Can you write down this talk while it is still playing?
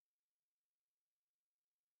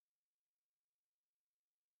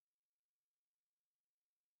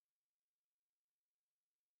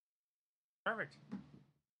Perfect.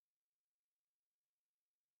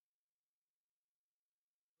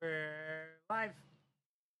 We're live.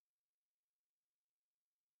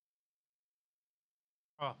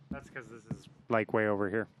 Oh, that's because this is like way over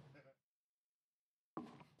here.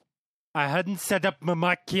 I hadn't set up my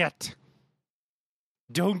mic yet.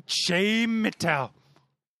 Don't shame me, Tal.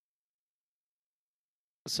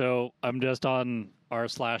 So I'm just on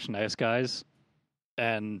r/nice guys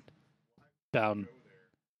and down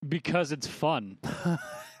because it's fun.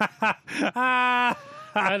 I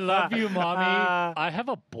love you, mommy. I have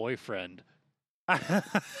a boyfriend.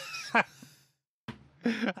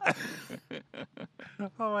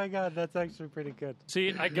 Oh my god, that's actually pretty good.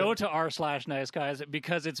 See, I go to r/nice guys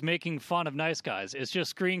because it's making fun of nice guys. It's just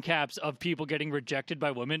screen caps of people getting rejected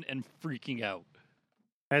by women and freaking out.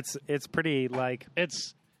 It's pretty like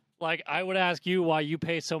It's like I would ask you why you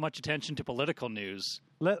pay so much attention to political news,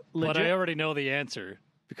 but I already know the answer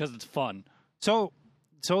because it's fun. So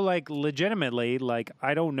like legitimately, like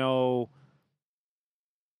I don't know.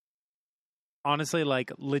 Honestly,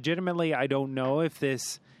 like legitimately, I don't know if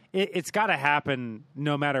this. It's got to happen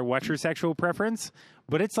no matter what your sexual preference,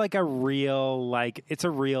 but it's like a real it's a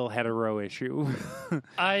real hetero issue.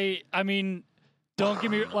 I mean, don't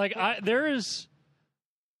give me like I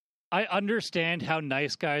understand how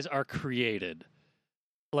nice guys are created.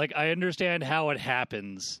 Like I understand how it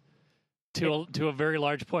happens to a very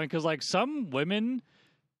large point because like some women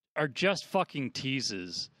are just fucking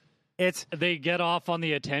teases. They get off on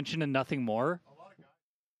the attention and nothing more.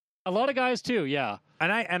 A lot of guys too, yeah.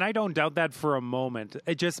 And I don't doubt that for a moment.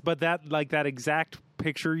 But that exact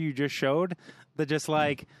picture you just showed,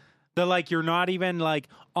 you're not even like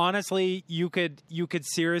honestly you could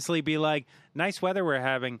seriously be like, nice weather we're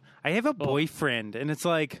having. I have a boyfriend, and it's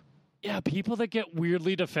like, yeah, people that get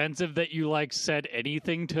weirdly defensive that you like said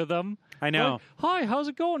anything to them. I know. Like, hi, how's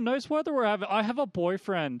it going? Nice weather we're having. I have a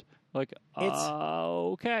boyfriend. Like,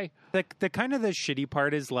 okay. The kind of the shitty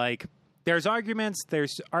part is like there's arguments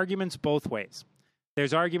both ways.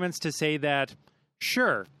 There's arguments to say that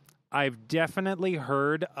sure, I've definitely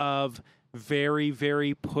heard of very,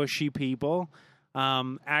 very pushy people.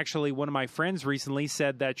 Actually, one of my friends recently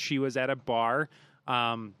said that she was at a bar,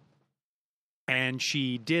 and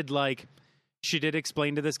she did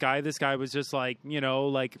explain to this guy. This guy was just like,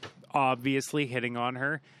 like obviously hitting on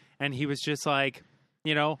her, and he was just like,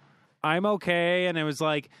 I'm okay. And it was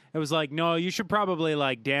like, no, you should probably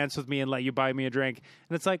like dance with me and let you buy me a drink.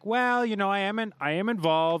 And it's like, well, I am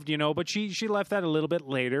involved, but she left that a little bit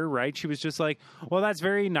later, right? She was just like, well, that's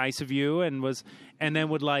very nice of you. And then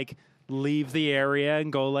would like leave the area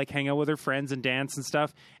and go like hang out with her friends and dance and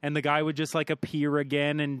stuff. And the guy would just like appear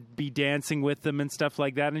again and be dancing with them and stuff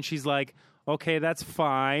like that. And she's like, okay, that's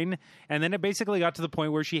fine. And then it basically got to the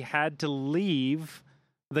point where she had to leave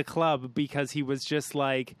the club because he was just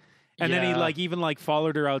like, and then he like even like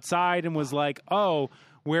followed her outside and was like, "Oh,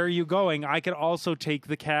 where are you going? I could also take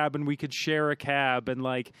the cab and we could share a cab." And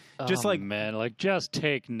like just just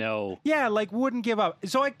take no. Yeah, like wouldn't give up.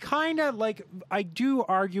 So I kind of like I do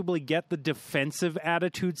arguably get the defensive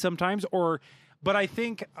attitude sometimes but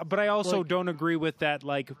I also don't agree with that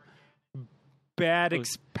like bad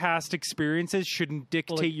past experiences shouldn't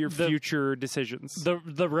dictate your future decisions.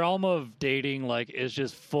 The realm of dating like is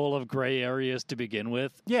just full of gray areas to begin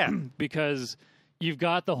with. Yeah, because you've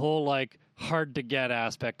got the whole like hard to get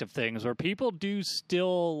aspect of things where people do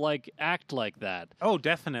still like act like that. Oh,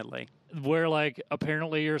 definitely. Where like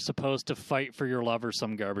apparently you're supposed to fight for your love or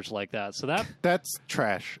some garbage like that. So that's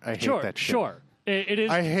trash. I hate that shit. Sure. It is.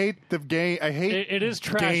 I hate the game. I hate it is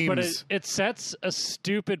trash, games. But it sets a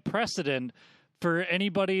stupid precedent for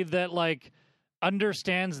anybody that like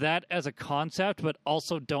understands that as a concept, but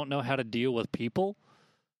also don't know how to deal with people.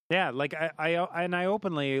 Yeah, like I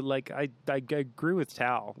openly like I agree with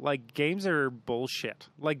Tal. Like games are bullshit.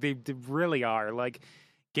 Like they really are. Like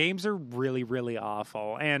games are really, really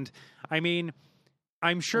awful. And I mean,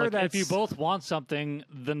 I'm sure that if you both want something,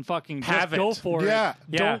 then fucking have just go for it.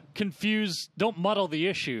 Don't muddle the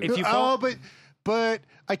issue. If you but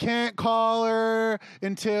I can't call her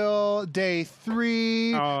until day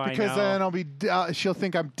 3 because then she'll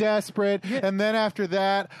think I'm desperate. Yeah. And then after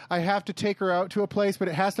that, I have to take her out to a place, but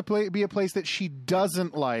it has to be a place that she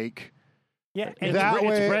doesn't like. Yeah, it's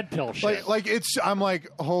red pill shit. I'm like,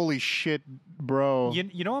 holy shit, bro.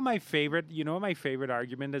 You know what my favorite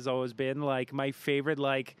argument has always been? Like my favorite,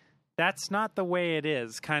 like that's not the way it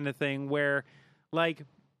is kind of thing. Where like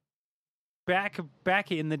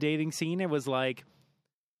back in the dating scene, it was like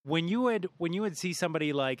when you would see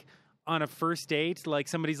somebody like, on a first date, like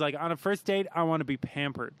somebody's like, on a first date, I want to be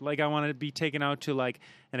pampered. Like I want to be taken out to like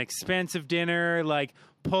an expensive dinner, like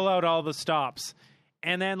pull out all the stops.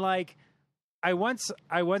 And then like I once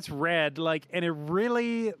read like, and it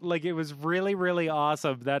really like it was really, really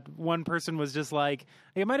awesome that one person was just like,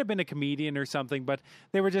 it might have been a comedian or something, but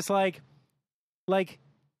they were just like,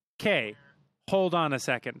 okay, hold on a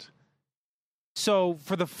second. So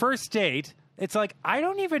for the first date, it's like, I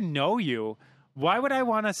don't even know you. Why would I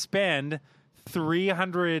want to spend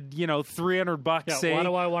 $300 $300? Yeah, say, why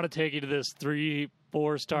do I want to take you to this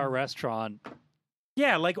 3-4 star restaurant?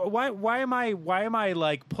 Yeah, like why am I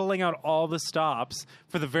like pulling out all the stops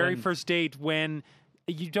for the very first date when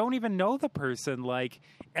you don't even know the person? Like,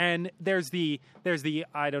 and there's the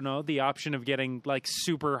I don't know, the option of getting like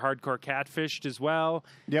super hardcore catfished as well.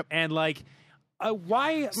 Yep. And like,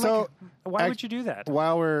 why? So like, why would you do that?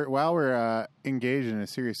 While we're engaged in a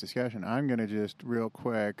serious discussion, I'm gonna just real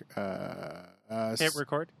quick hit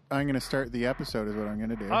record. I'm gonna start the episode. Is what I'm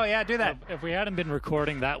gonna do. Oh yeah, do that. If we hadn't been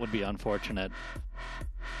recording, that would be unfortunate.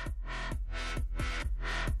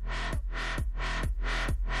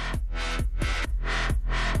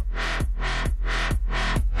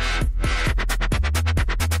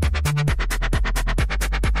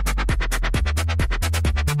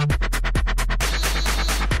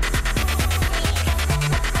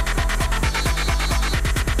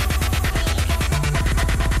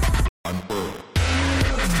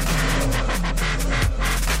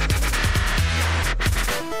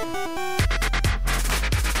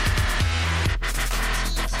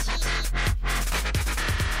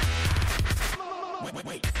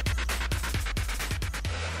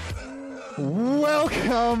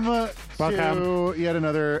 Welcome Welcome. to yet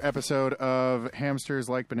another episode of Hamsters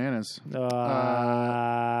Like Bananas.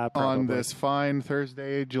 On this fine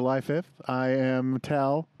Thursday, July 5th, I am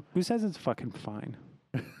Tal. Who says it's fucking fine?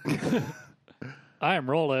 I am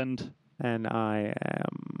Roland. And I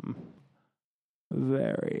am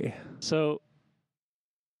very. So,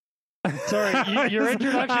 sorry, your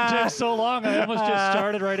introduction took so long. I almost just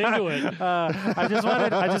started right into it. I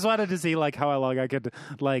just wanted to see like how long I could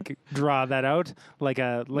like draw that out, like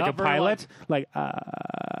a pilot. Like,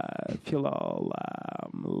 if you'll all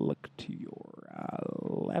look to your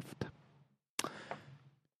left.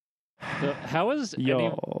 So how has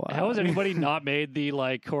anybody not made the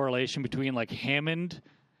like correlation between like Hammond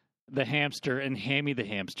the hamster and Hammy the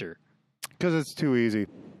hamster? Because it's too easy.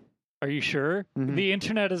 Are you sure? Mm-hmm. The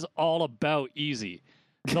internet is all about easy.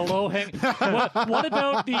 The low hang. What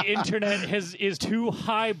about the internet is too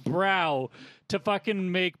highbrow to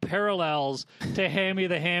fucking make parallels to Hammy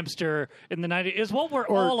the hamster in the 90s? Is what we're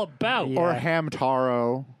all about. Yeah. Or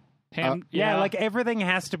Hamtaro. Yeah, like everything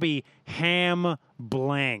has to be ham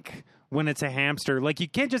blank when it's a hamster. Like you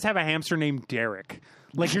can't just have a hamster named Derek.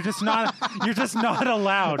 Like you're just not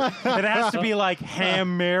allowed. It has to be like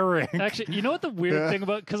Hammerick. Actually, you know what the weird thing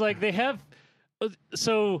about, because like they have,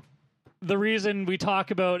 so the reason we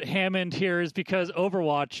talk about Hammond here is because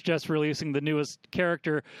Overwatch just releasing the newest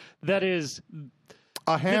character that is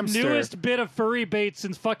a hamster. The newest bit of furry bait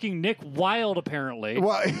since fucking Nick Wilde, apparently.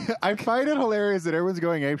 Well, I find it hilarious that everyone's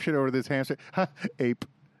going apeshit over this hamster. Ape.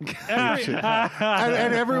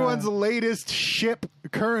 and everyone's latest ship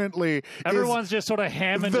currently everyone's just sort of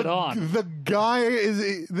hamming it on. The guy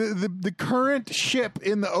is the current ship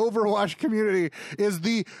in the Overwatch community is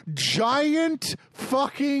the giant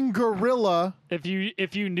fucking gorilla. If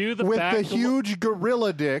you knew the with fact, the huge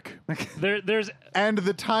gorilla dick, there's and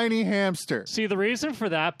the tiny hamster. See, the reason for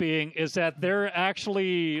that being is that they're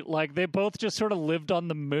actually like they both just sort of lived on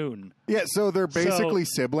the moon. Yeah, so they're basically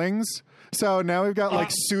siblings. So now we've got like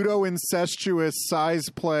pseudo-incestuous size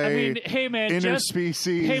play. I mean, hey man,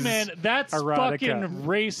 interspecies. Hey man, that's erotica. Fucking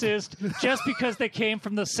racist. Just because they came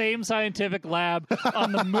from the same scientific lab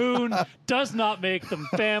on the moon does not make them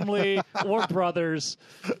family or brothers.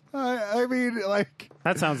 I mean, like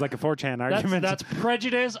that sounds like a 4chan argument. That's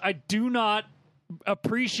prejudice. I do not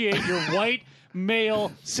appreciate your white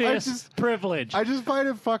male cis privilege. I just find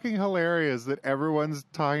it fucking hilarious that everyone's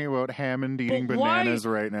talking about Hammond eating bananas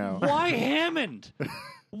right now. Why Hammond?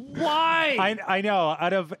 Why? I know.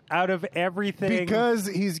 Out of everything, because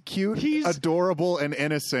he's cute, adorable, and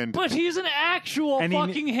innocent. But he's an actual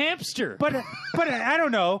fucking hamster. But I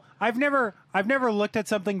don't know. I've never looked at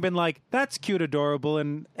something been like that's cute, adorable,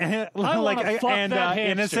 and like and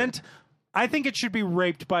innocent. I think it should be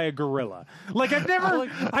raped by a gorilla. Like I've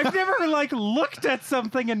never like looked at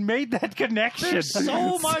something and made that connection. There's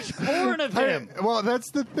so much porn of him. Well, that's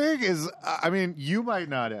the thing is, I mean, you might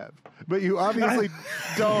not have, but you obviously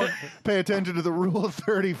don't pay attention to the Rule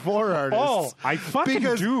 34 artists. Oh, I fucking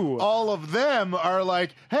because do. all of them are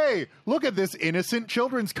like, hey, look at this innocent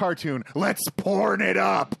children's cartoon. Let's porn it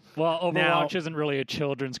up. Well, Overwatch Now- isn't really a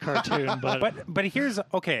children's cartoon, But here's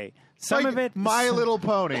okay. Some Like of it, My Little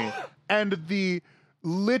Pony and the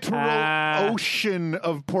literal ocean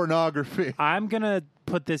of pornography. I'm gonna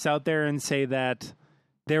put this out there and say that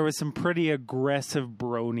there was some pretty aggressive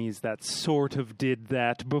bronies that sort of did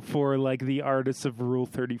that before, like the artists of Rule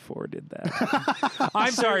 34 did that.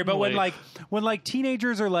 I'm sorry, but when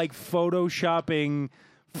teenagers are like photoshopping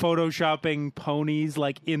ponies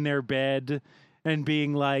like in their bed and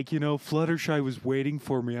being like, Fluttershy was waiting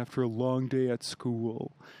for me after a long day at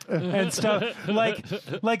school and stuff. Like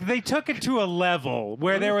they took it to a level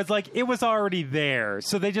where there was like, it was already there.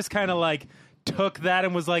 So they just kind of like took that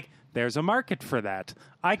and was like, there's a market for that.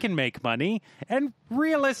 I can make money. And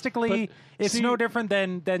realistically, it's no different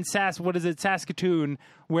than Saskatoon,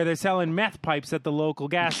 where they're selling meth pipes at the local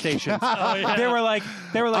gas stations. They were like,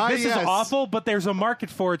 this is awful, but there's a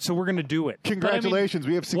market for it, so we're going to do it. Congratulations,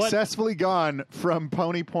 we have successfully gone from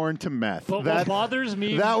pony porn to meth. But what bothers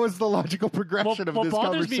me... That was the logical progression of this conversation.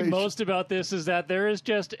 What bothers me most about this is that there is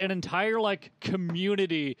just an entire,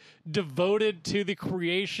 community devoted to the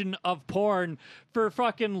creation of porn for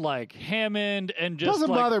fucking, Hammond and just, doesn't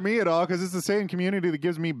bother me at all, because it's the same community that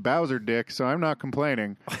gives me Bowser dick, so I'm not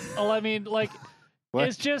complaining. Well, I mean,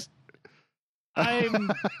 it's just...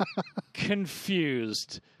 I'm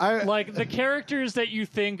confused. The characters that you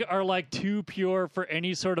think are too pure for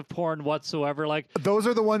any sort of porn whatsoever, those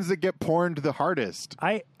are the ones that get porned the hardest.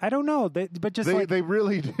 I don't know, but just they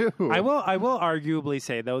really do. I will arguably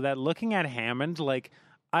say though that looking at Hammond,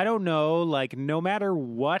 I don't know, no matter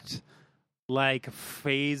what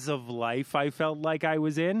phase of life I felt like I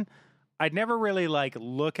was in, I'd never really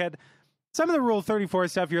look at some of the Rule 34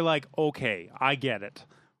 stuff. You're like, okay, I get it.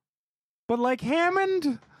 But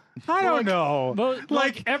Hammond, I don't know.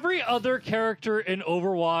 But every other character in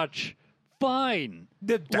Overwatch, fine.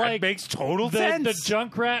 That makes total sense. The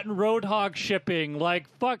Junkrat and Roadhog shipping,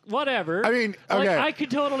 fuck, whatever. I mean, okay. I could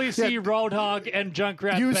totally see Roadhog and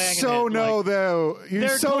Junkrat You banging so it. know, though. You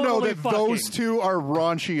so totally know that fucking. those two are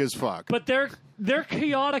raunchy as fuck. But they're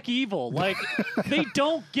chaotic evil. They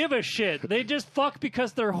don't give a shit. They just fuck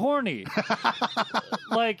because they're horny.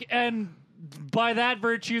 And by that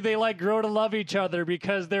virtue, they grow to love each other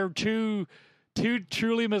because they're two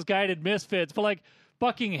truly misguided misfits. But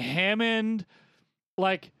fucking Hammond,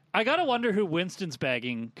 I gotta wonder who Winston's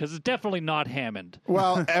bagging, because it's definitely not Hammond.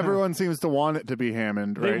 Well, everyone seems to want it to be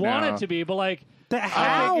Hammond right now. They want it to be, but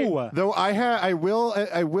how? Though I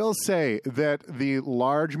will say that the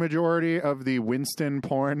large majority of the Winston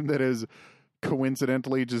porn that is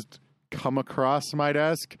coincidentally just come across my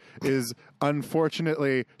desk is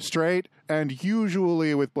unfortunately straight and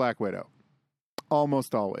usually with Black Widow.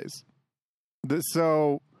 Almost always.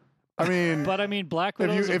 So, I mean... But I mean, Black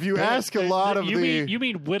Widow... If you ask a lot of you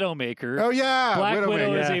mean Widowmaker. Oh, yeah! Black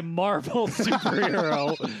Widow is yeah. a Marvel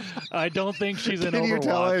superhero. I don't think she's in Overwatch. Can you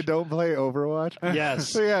tell I don't play Overwatch?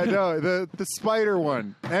 Yes. Yeah, no, the spider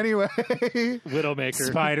one. Anyway. Widowmaker.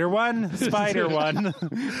 Spider one.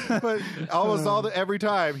 But almost every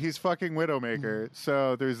time he's fucking Widowmaker.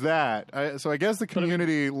 So there's that. So I guess the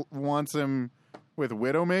community wants him with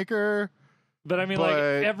Widowmaker. But I mean,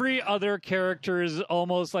 every other character is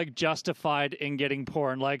almost justified in getting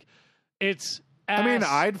porn. It's ass. I mean,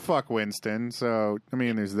 I'd fuck Winston, so I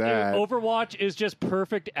mean, there's that. Overwatch is just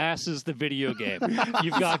perfect asses the video game.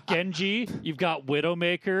 You've got Genji, you've got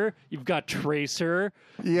Widowmaker, you've got Tracer,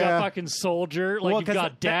 you've got fucking Soldier, you've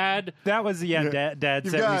got Dad. That was Dad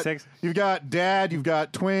 76. You've got Dad, you've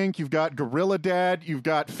got Twink, you've got Gorilla Dad, you've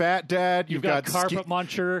got Fat Dad, you've got Carpet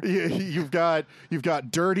Muncher, you've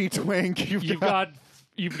got Dirty Twink, you've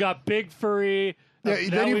got Big Furry. Yeah,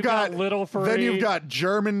 then you've got Little Furry. Then you've got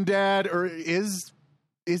German Dad, or is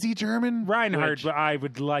he German? Reinhardt, I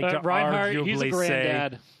would like to Reinhardt, arguably he's a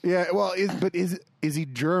granddad. say. Yeah, well, is he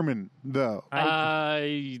German though?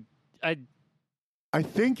 I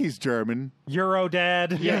think he's German.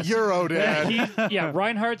 Eurodad. Yeah, Eurodad.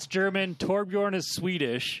 Reinhardt's German. Torbjorn is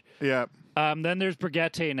Swedish. Yeah. Then there's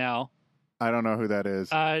Brigitte now. I don't know who that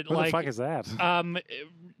is. Who the fuck is that?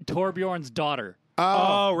 Torbjorn's daughter.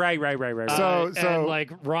 Oh, right. So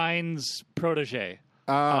Ryan's protege.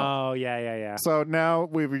 Oh, yeah. So now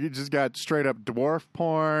we've just got straight up dwarf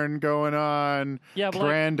porn going on. Yeah, but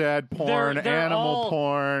granddad porn, they're animal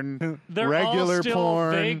porn, they're regular all still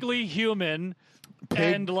porn, vaguely human,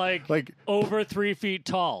 and over 3 feet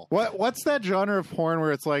tall. What's that genre of porn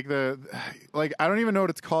where it's I don't even know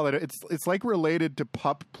what it's called. It's related to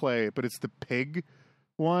pup play, but it's the pig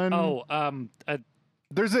one?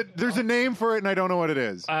 There's a name for it, and I don't know what it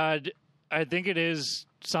is. I think it is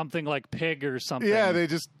something like pig or something. Yeah, they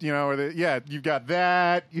just you've got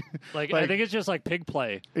that. Like I think it's just like pig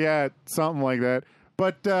play. Yeah, something like that.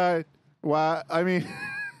 But I mean,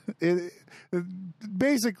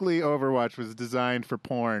 basically Overwatch was designed for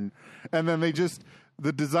porn, and then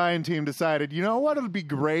the design team decided, you know what, it'd be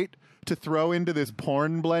great to throw into this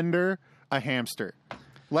porn blender a hamster.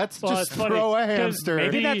 Let's just throw a hamster.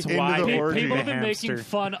 Maybe that's into why the orgy. People have been hamster. making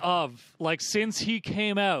fun of, like, since he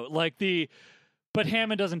came out, like but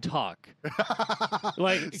Hammond doesn't talk.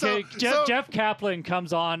 Like, Jeff Kaplan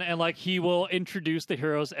comes on and, like, he will introduce the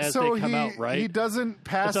heroes as they come out, right? He doesn't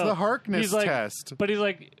pass the Harkness test.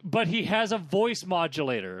 But he has a voice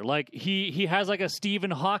modulator. Like, he has, like, a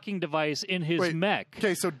Stephen Hawking device in his mech.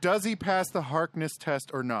 Okay, so does he pass the Harkness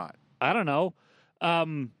test or not? I don't know.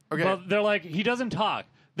 Okay. But they're like, he doesn't talk.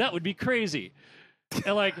 That would be crazy.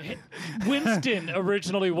 And, like, Winston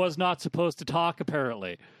originally was not supposed to talk,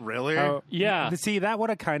 apparently. Really? Yeah. See, that would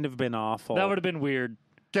have kind of been awful. That would have been weird.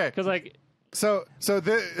 Okay. Because, like...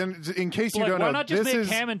 in case you don't know... why not just make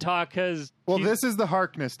Hammond talk, because... Well, this is the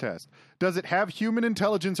Harkness test. Does it have human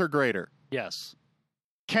intelligence or greater? Yes.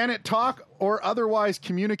 Can it talk or otherwise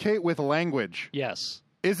communicate with language? Yes.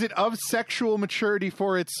 Is it of sexual maturity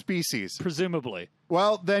for its species? Presumably.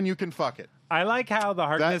 Well, then you can fuck it. I like how the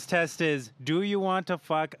Harkness test is, do you want to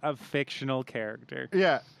fuck a fictional character?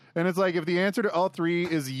 Yeah. And it's like, if the answer to all three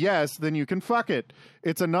is yes, then you can fuck it.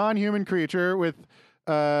 It's a non-human creature with...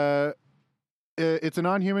 it's a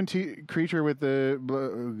non-human creature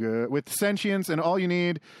with sentience, and all you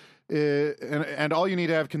need... and all you need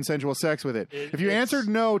to have consensual sex with it. If you answered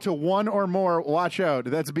no to one or more, watch out.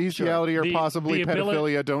 That's bestiality or possibly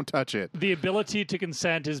pedophilia. Don't touch it. The ability to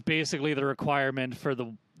consent is basically the requirement for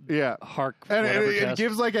the Hark. And it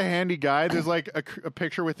gives like a handy guide. There's like a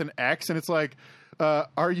picture with an X, and it's like,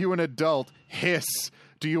 are you an adult? Hiss.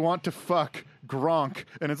 Do you want to fuck? Gronk.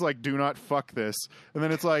 And it's like, do not fuck this. And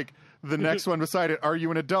then it's like, the next one beside it, are you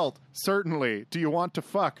an adult? Certainly. Do you want to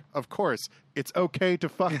fuck? Of course. It's okay to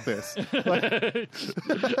fuck this.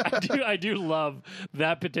 I do love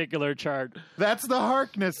that particular chart. That's the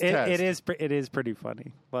Harkness test. It is pretty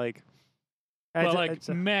funny. Like,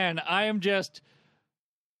 man, I am just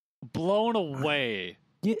blown away.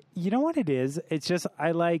 You know what it is? It's just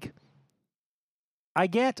I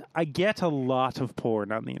get a lot of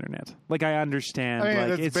porn on the internet. Like, I understand. I mean,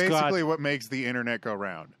 like, that's basically what makes the internet go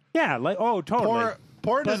round. Yeah, like, oh, totally.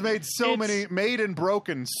 Porn has made made and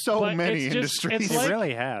broken so many industries. It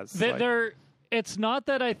really has. It's not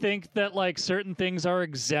that I think that, like, certain things are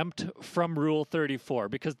exempt from Rule 34,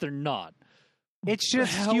 because they're not. It's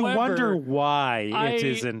just, however, you wonder why it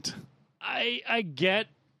isn't.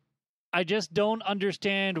 I just don't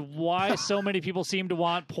understand why so many people seem to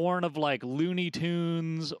want porn of, like, Looney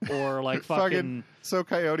Tunes or, like, fucking So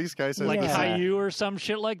Coyote Sky says, like Caillou or some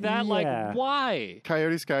shit like that. Yeah. Like, why?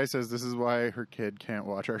 Coyote Sky says this is why her kid can't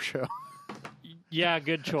watch our show. Yeah,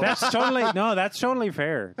 good choice. That's totally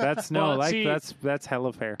fair. That's that's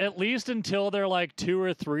hella fair. At least until they're like 2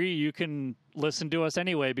 or 3, you can listen to us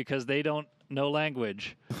anyway, because they don't know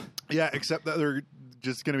language. Yeah, except that they're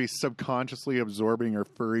just going to be subconsciously absorbing our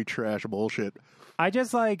furry trash bullshit. I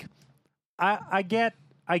just like, I get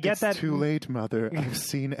It's that. too late, Mother. I've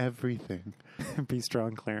seen everything. Be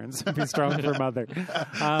strong, Clarence. Be strong for Mother.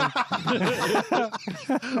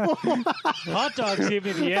 Hot dogs give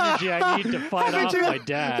me the energy I need to fight off my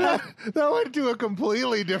dad. That went to a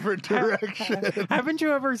completely different direction. Haven't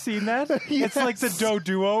you ever seen that? Yes. It's like the Do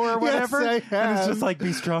Duo or whatever. Yes, I have. And it's just like,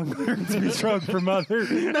 be strong, Clarence. Be strong for Mother.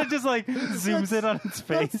 And it just like zooms in on its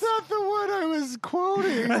face. That's not the one I was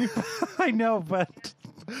quoting. I know, but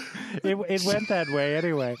it went that way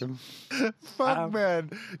anyway. Fuck,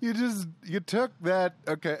 man. You took that.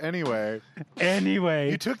 Okay, anyway.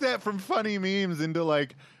 You took that from funny memes into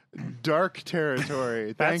like dark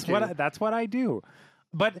territory. That's what I do.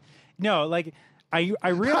 But no, like I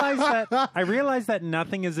realize that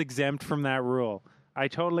nothing is exempt from that rule. I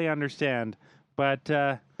totally understand. But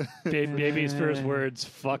Baby's first words,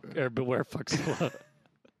 fuck, or beware fuckzilla.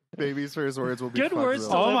 Baby's first words will be good words.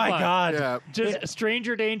 Fuckzilla. Oh my god! Yeah. Just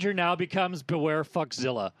stranger danger now becomes beware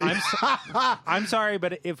fuckzilla. I'm sorry,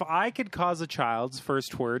 but if I could cause a child's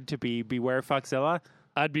first word to be beware fuckzilla,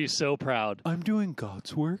 I'd be so proud. I'm doing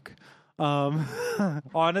God's work.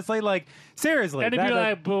 Honestly, like seriously, and it'd be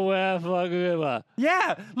like beware fuckzilla.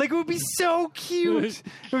 Yeah, like it would be so cute.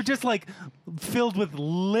 It would just like filled with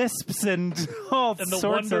lisps and all And the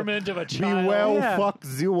sorts wonderment of a child. Be well, Yeah. fuck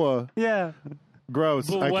Zilla. Yeah. Gross.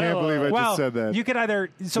 Well, I can't believe I well, just said that. you could either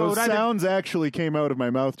Those sounds actually came out of my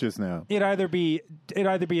mouth just now. it'd either be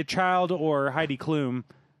a child or Heidi Klum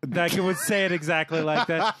that would say it exactly like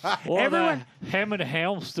that. Or Everyone, the ham and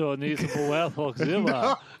hamster needs a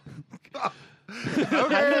Boethroxilla.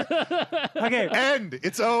 Okay, okay. end.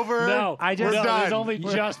 It's over. No, I just- no, done. it's only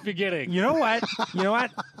just beginning. You know what?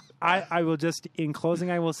 I will just, in closing,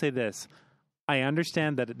 I will say this. I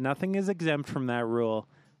understand that nothing is exempt from that rule,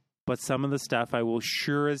 but some of the stuff I will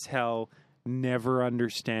sure as hell never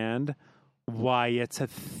understand why it's a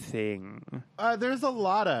thing. There's a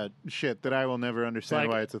lot of shit that I will never understand Like-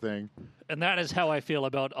 why it's a thing. And that is how I feel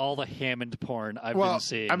about all the Hammond porn I've Well, been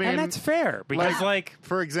seeing. I mean, And that's fair because, like,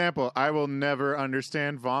 For example, I will never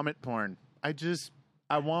understand vomit porn. I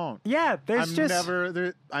won't. yeah, there's I'm just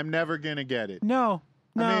I'm never gonna get it. no.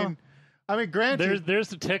 I mean, granted, there's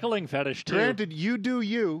the tickling fetish too. granted, you do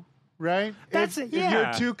you, right? That's if yeah.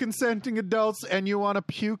 you're two consenting adults and you want to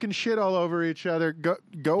puke and shit all over each other, go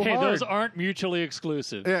Hey, hard. those aren't mutually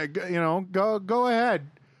exclusive. Yeah, go ahead.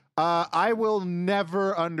 I will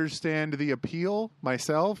never understand the appeal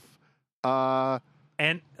myself.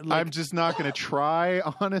 And like, I'm just not going to try,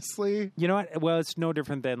 honestly. you know what? Well, it's no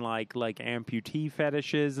different than like amputee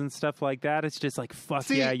fetishes and stuff like that. It's just like fuck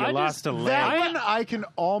See, yeah, you I lost just- a leg. That one I can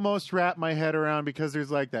almost wrap my head around because there's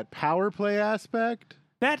like that power play aspect.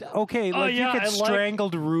 That okay? Oh, Like yeah, you get I like-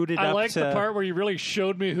 strangled, rooted I up like to. the part where you really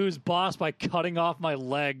showed me who's boss by cutting off my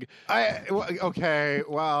leg. Okay,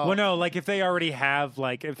 well, Well, no, like if they already have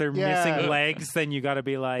like if they're Yeah. missing legs, then you got to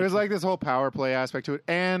be like. there's like this whole power play aspect to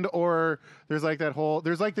it, or there's like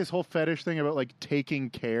this whole fetish thing about like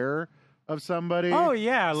taking care of somebody. oh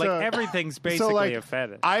yeah, like So- everything's basically like, a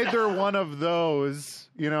fetish. Either one of those,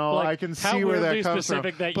 Like, Oh, I can how see where that weirdly comes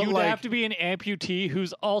specific from. that But you'd like, have to be an amputee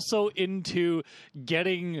who's also into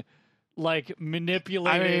getting like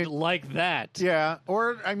manipulated like that. yeah,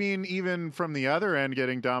 or I mean, even from the other end,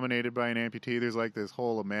 getting dominated by an amputee, there's like this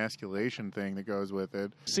whole emasculation thing that goes with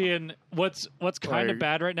it. Seeing what's kind of Like-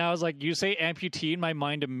 bad right now is like you say amputee, and my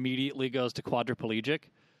mind immediately goes to quadriplegic.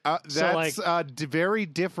 That's So, like- a very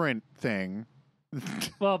different thing.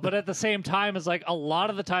 Well, but at the same time, it's like a lot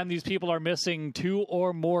of the time these people are missing 2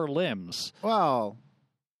 or more limbs. Well,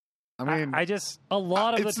 I mean, I just A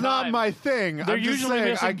lot of it's the time, not my thing. they're I'm just usually saying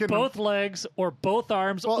missing I can both legs or both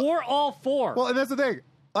arms Well- or all 4. Well, and that's the thing.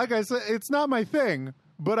 Like I said, it's not my thing,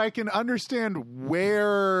 but I can understand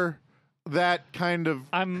where that kind of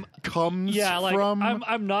I'm comes yeah, like from.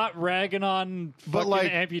 I'm not ragging on But, fucking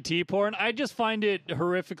like- amputee porn. I just find it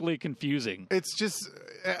horrifically confusing. It's just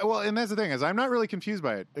well, and that's the thing is I'm not really confused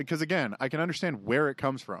by it because again, I can understand where it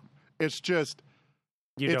comes from. It's just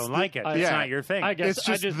you It's don't the- like it. I- It's yeah. not your thing. I guess it's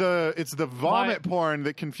just the vomit porn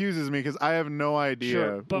that confuses me because I have no idea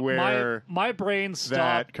Sure, but where my brain that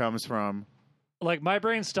stopped. comes from. Like my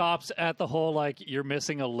brain stops at the whole like you're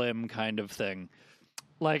missing a limb kind of thing.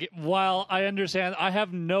 Like while I understand, I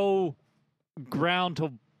have no ground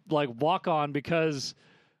to like walk on because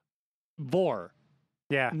vor.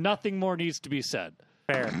 yeah, Nothing more needs to be said.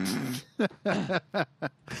 fair.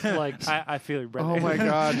 Like I feel you, brother. Oh my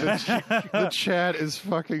god, the chat is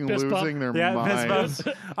fucking Fist bump. losing their Yeah, minds. fist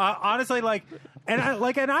bumps. Honestly, like, and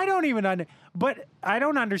I don't even, but I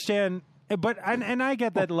don't understand. But and I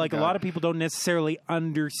get that like a God. lot of people don't necessarily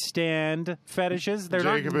understand fetishes. They're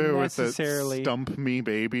Jacob not with the necessarily. stump me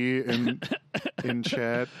baby in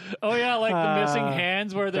chat. oh yeah, like the missing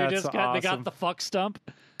hands where they that's just got they awesome. got the fuck stump.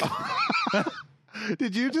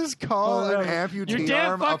 Did you just call Oh, an no. amputee You're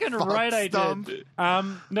damn arm fucking a fuck right, I stump? did.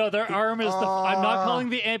 Um, No, their arm is the. I'm not calling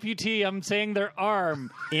the amputee. I'm saying their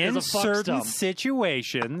arm in is a fuck certain stump.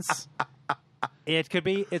 situations, it could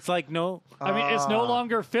be. It's like no I mean, it's no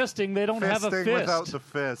longer fisting. They don't have a Fisting fist, without the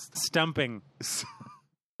fist. stumping.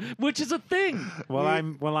 which is a thing.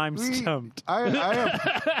 I'm stumped.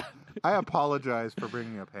 I apologize for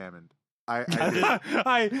bringing up Hammond. I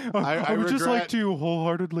I would just like regret- to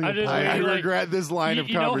wholeheartedly. I just- I like, regret this line of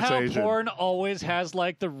You know how conversation. porn always has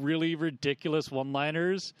like the really ridiculous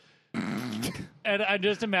one-liners, and I'm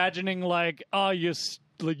just imagining like, oh, you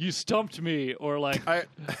stumped me, or like,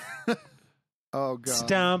 Oh god.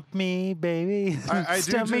 Stump me, baby. I do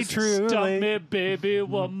Stump me just- truly. stump me, baby,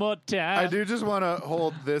 one more time. I do just want to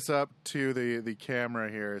hold this up to the camera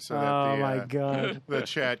here so that Oh the my god. the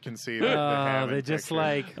chat can see the Oh, Hammond they just picture.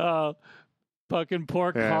 like Fucking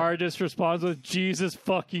poor Yeah. car just responds with Jesus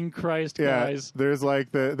fucking Christ, Yeah, guys. there's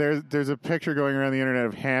like there's a picture going around the internet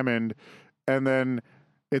of Hammond, and then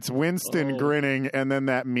it's Winston Oh. grinning, and then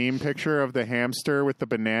that meme picture of the hamster with the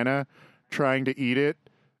banana trying to eat it,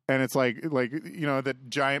 and it's like the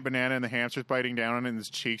giant banana and the hamster's biting down on it, and his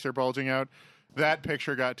cheeks are bulging out, That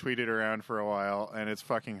picture got tweeted around for a while, and it's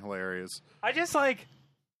fucking hilarious. I just like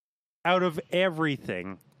out of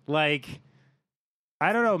everything, like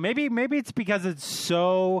I don't know, maybe it's because it's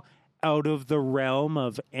so out of the realm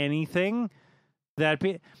of anything that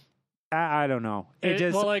I don't know. It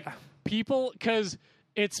just well, like people, because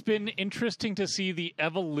it's been interesting to see the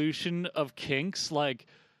evolution of kinks. Like,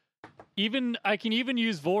 even I can even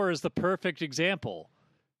use Vor as the perfect example,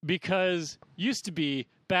 because used to be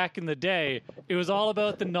back in the day, it was all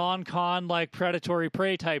about the non-con, like predatory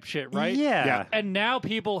prey type shit, right? Yeah. And now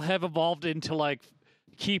people have evolved into like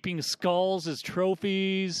keeping skulls as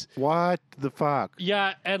trophies. What the fuck?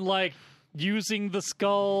 Yeah, and like using the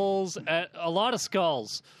skulls, a lot of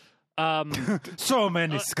skulls. So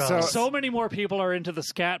many skulls. So many more people are into the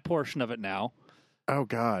scat portion of it now. Oh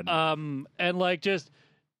God. And like just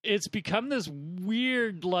it's become this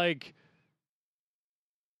weird like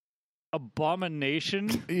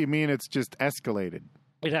abomination. You mean it's just escalated?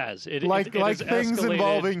 It has. It Like has things escalated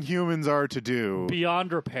involving humans are to do.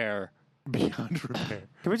 beyond repair. Beyond repair.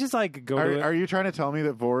 Can we just like go to it? Are you trying to tell me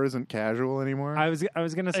that Vor isn't casual anymore? I was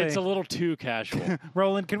gonna say, It's a little too casual.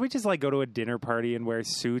 Roland, could we just like go to a dinner party and wear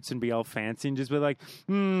suits and be all fancy and just be like,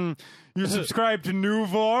 you subscribe to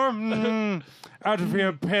Nuvor? Out of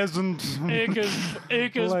here, peasant.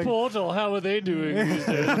 Acres Like- Portal, how are they doing these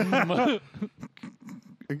days?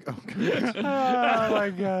 Oh my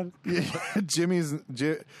god. Jimmy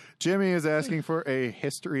is asking for a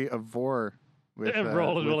history of Vor. With, And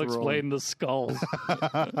Roland will with explain the skulls.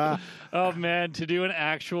 Oh man, to do an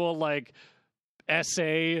actual like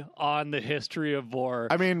essay on the history of Vor.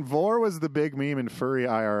 I mean, Vor was the big meme in furry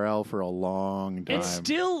IRL for a long time. It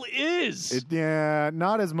still is. Yeah,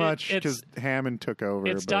 not as much it's- because Hammond took over.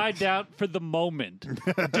 It's but died down for the moment.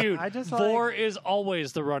 Dude, I just Vor is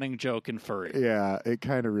always the running joke in furry. Yeah, it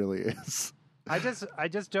kind of really is. I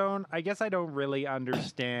just don't. I guess I don't really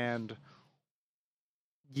understand.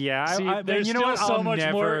 Yeah, See, there's you know still what? so I'll much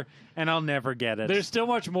never, more- and I'll never get it. There's still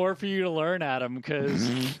much more for you to learn, Adam,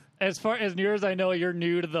 because as far as near as I know, you're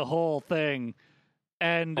new to the whole thing.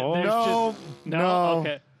 And there's No, just, no.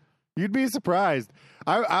 Okay. You'd be surprised.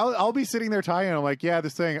 I'll be sitting there tying. I'm like, yeah,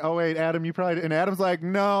 this thing. Oh wait, Adam, you probably. And Adam's like,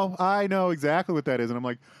 no, I know exactly what that is. And I'm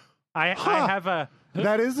like, I have a.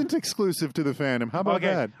 that isn't exclusive to the fandom. How about Okay,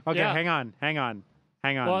 that? okay, Yeah. hang on.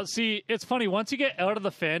 Well, see, it's funny. Once you get out of the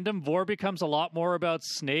fandom, Vor becomes a lot more about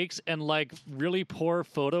snakes and like really poor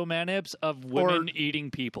photo manips of women eating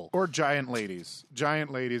people. Or giant ladies. Giant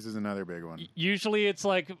ladies is another big one. Usually, it's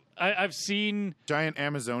like I've seen. Giant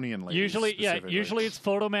Amazonian ladies. specifically. Usually it's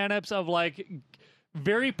photo manips of like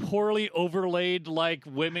very poorly overlaid like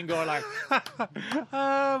women going like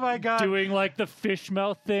oh my god, doing like the fish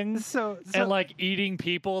mouth things So- and like eating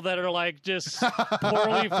people that are like just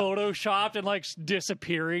poorly photoshopped and like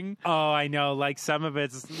disappearing. Oh, I know. Like some of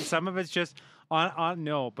it's just on.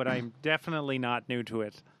 No, but I'm definitely not new to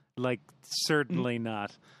it. Like certainly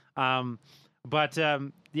not. But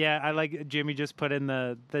yeah, I like Jimmy just put in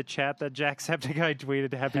the chat that Jacksepticeye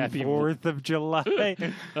tweeted Happy 4th of July.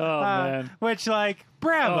 Oh man. Which like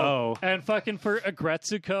bravo. Oh, and fucking for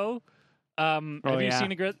Agretsuko. Have you yeah.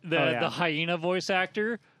 seen the hyena voice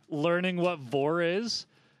actor learning what Vor is?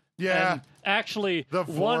 Yeah. And actually, The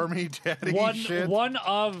Vor-me daddy shit. One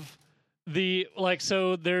of the like,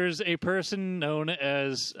 so there's a person known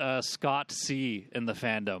as Scott C in the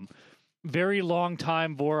fandom, very long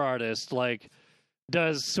time Vor artist, like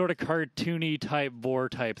does sort of cartoony type Vor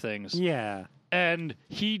type things. Yeah. And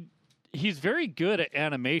he's very good at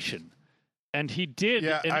animation, and he did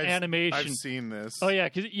an animation. I've seen this. Oh yeah,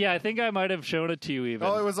 'cause, I think I might have shown it to you even.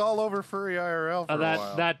 Oh, it was all over furry IRL for a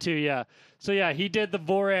while. That too, yeah. So yeah, he did the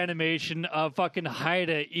Vor animation of fucking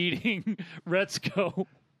Haida eating Retsuko.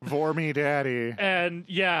 Vor-me daddy. And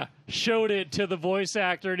yeah, showed it to the voice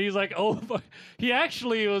actor, and he's like, "Oh," he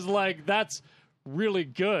actually was like, "That's really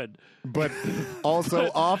good." But also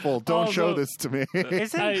awful. Don't Also- show this to me.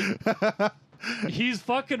 Is it? He's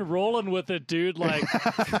fucking rolling with it, dude. Like,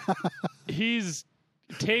 he's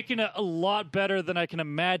taking it a lot better than I can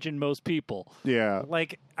imagine most people. Yeah.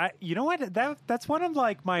 Like, you know what? That's one of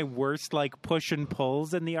like my worst like push and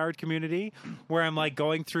pulls in the art community, where I'm like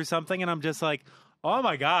going through something and I'm just like, oh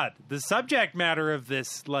my god, the subject matter of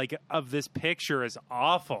this picture is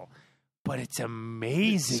awful, but it's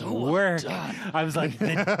amazing so well work. done. I was like,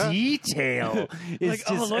 the detail is Like,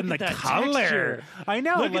 oh, just look and at the that color. texture. I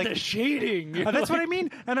know, Look like at the shading. that's what I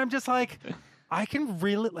mean. And I'm just like, I can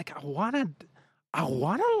really like, I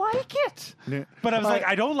want to like it. Yeah. But I was like,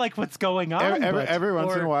 I don't like what's going on. Every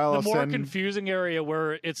once in a Or while, the I'll more send. confusing area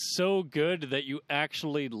where it's so good that you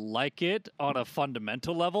actually like it on a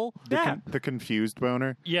fundamental level. The confused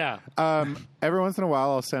boner. Yeah. Every once in a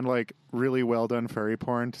while, I'll send like really well done furry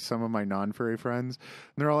porn to some of my non-furry friends,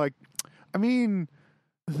 and they're all like, "I mean,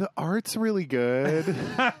 the art's really good."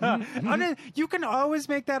 You can always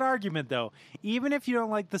make that argument, though. Even if you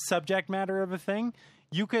don't like the subject matter of a thing,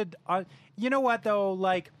 you could. You know what, though?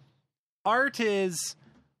 Like, art is.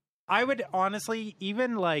 I would honestly,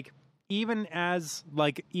 even as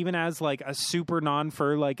a super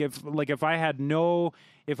non-fur, if I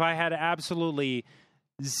had absolutely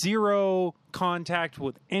zero contact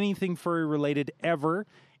with anything furry related ever,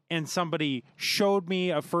 and somebody showed me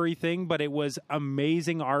a furry thing, but it was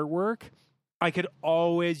amazing artwork,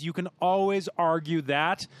 you can always argue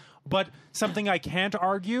that. But something I can't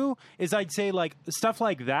argue is, I'd say, like, stuff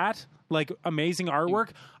like that, like amazing artwork,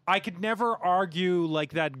 I could never argue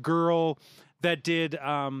like that girl that did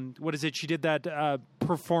she did that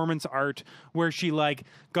performance art where she like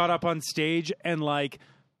got up on stage and like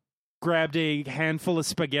grabbed a handful of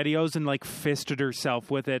SpaghettiOs and like fisted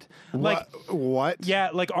herself with it. Like what? Yeah,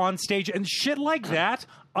 like on stage and shit like that.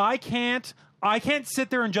 I can't sit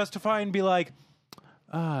there and justify and be like,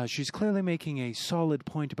 she's clearly making a solid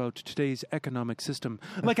point about today's economic system.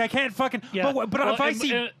 Like, I can't fucking... Yeah. But if I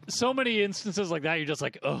see... so many instances like that, you're just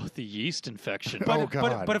like, oh, the yeast infection.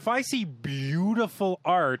 But if I see beautiful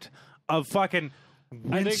art of fucking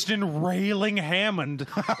Winston Railing Hammond,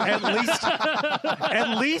 at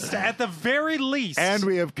least, at the very least... And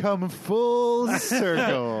we have come full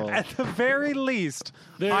circle. At the very least,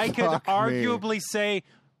 I could arguably say,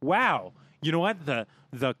 wow, you know what?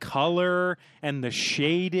 The color and the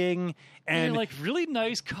shading and like really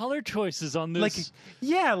nice color choices on this.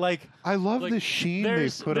 I love like, the sheen they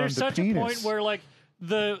put on the penis. There's such a point where like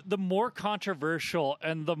the more controversial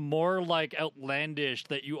and the more like outlandish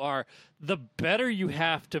that you are, the better you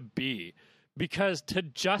have to be. Because to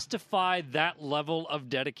justify that level of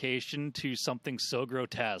dedication to something so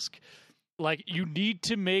grotesque, like you need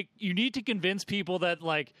to convince people that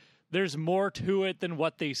like there's more to it than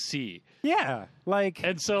what they see. Yeah.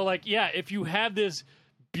 And so, like, yeah, if you have this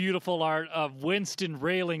beautiful art of Winston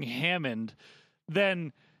Railing Hammond,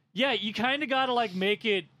 then, yeah, you kind of got to, like, make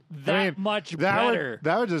it much better.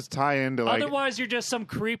 That would just tie into, like... Otherwise, you're just some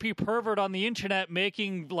creepy pervert on the internet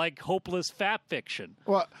making, like, hopeless fat fiction.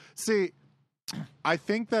 Well, see, I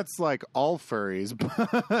think that's, like, all furries.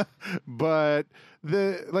 But,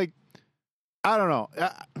 I don't know.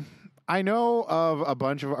 I know of a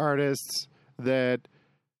bunch of artists that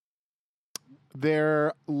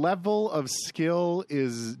their level of skill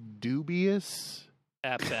is dubious.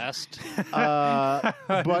 At best.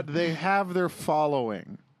 But they have their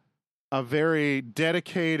following. A very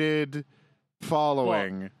dedicated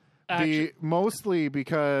following. Well, mostly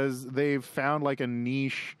because they've found like a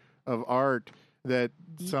niche of art that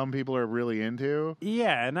some people are really into.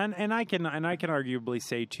 Yeah, and I can arguably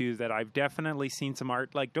say too that I've definitely seen some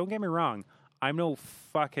art. Like, don't get me wrong, I'm no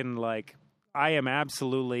fucking like, I am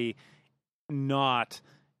absolutely not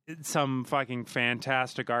some fucking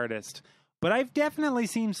fantastic artist, but I've definitely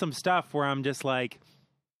seen some stuff where I'm just like,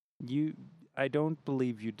 I don't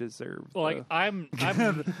believe you deserve. Well, like I'm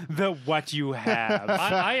the what you have.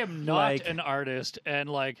 I am not an artist, and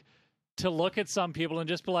like to look at some people and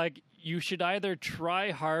just be like, you should either try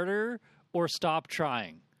harder or stop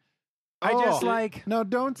trying. No,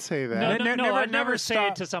 don't say that. No, I'd never say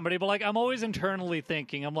it to somebody, but like I'm always internally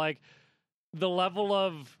thinking, I'm like, the level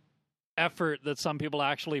of effort that some people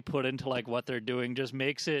actually put into like what they're doing just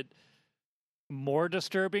makes it more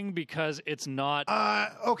disturbing because it's not.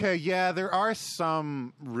 Okay, yeah, there are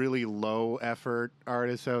some really low effort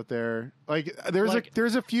artists out there. Like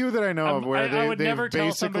there's a few that I know of where I would never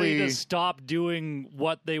tell somebody basically to stop doing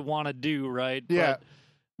what they want to do, right? Yeah.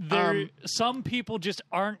 But some people just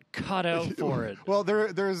aren't cut out for it. Well,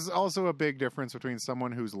 there's also a big difference between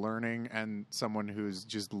someone who's learning and someone who's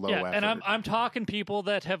just low effort. And I'm talking people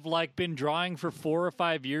that have like been drawing for 4 or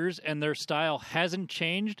 5 years and their style hasn't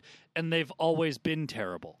changed and they've always been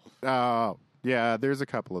terrible. Yeah, there's a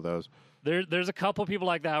couple of those. There's a couple people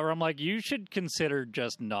like that where I'm like, you should consider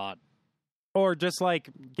just not. Or just like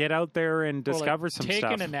get out there and discover some take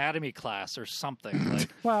stuff. Take an anatomy class or something. Like,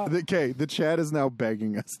 well, the chat is now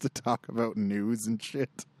begging us to talk about news and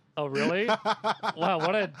shit. Oh, really? Wow,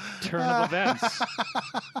 what a turn of events.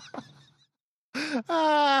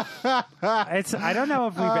 I don't know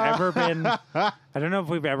if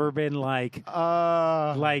we've ever been like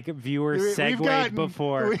viewer segued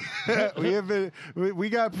before. We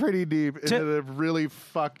got pretty deep into the really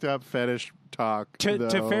fucked up fetish talk. To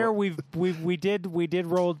though. fair, we did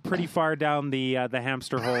roll pretty far down the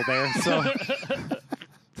hamster hole there. So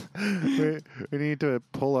we need to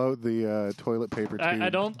pull out the toilet paper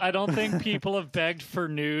tube. I don't think people have begged for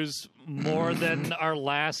news more than our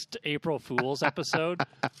last April Fool's episode.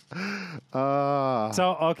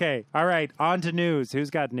 So okay, all right. On to news. Who's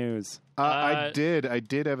got news? I did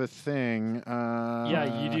have a thing.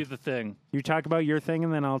 Yeah, you do the thing. You talk about your thing,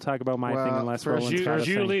 and then I'll talk about my thing. Unless first- Roland's got a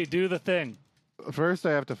thing. Julie, do the thing. First,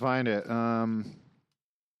 I have to find it.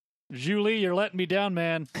 Julie, you're letting me down,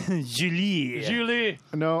 man. Julie. Julie.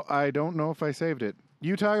 No, I don't know if I saved it.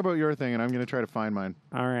 You talk about your thing, and I'm going to try to find mine.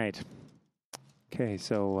 All right. Okay,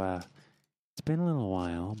 so it's been a little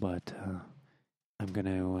while, but I'm going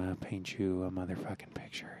to paint you a motherfucking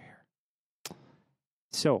picture here.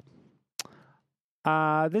 So,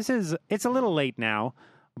 it's a little late now,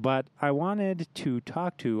 but I wanted to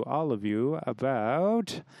talk to all of you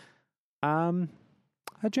about a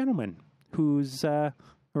gentleman whose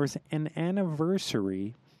there was an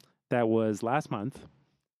anniversary that was last month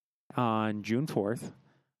on June 4th,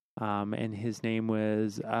 and his name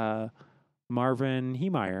was Marvin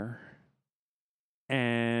Heemeyer.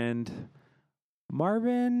 And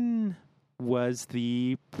Marvin was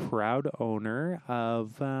the proud owner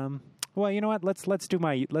of well, you know what? Let's do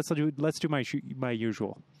my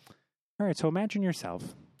usual. All right, so imagine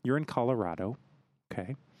yourself. You're in Colorado.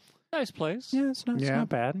 Okay. Nice place. Yeah, it's not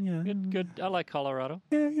bad. Yeah. Good. I like Colorado.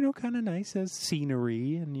 Yeah, kind of nice as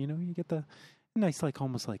scenery, and you get the nice, like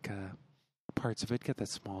almost like parts of it get that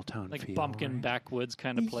small town Like feel, bumpkin right? backwoods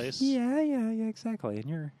kind of place. Yeah, exactly.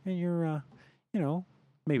 And you're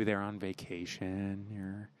maybe they're on vacation.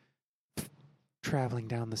 You're traveling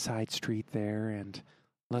down the side street there and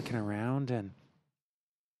looking around and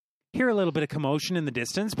hear a little bit of commotion in the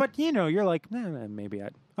distance, but you're like, maybe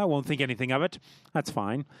I won't think anything of it. That's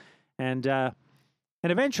fine. And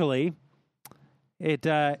eventually it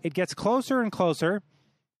gets closer and closer,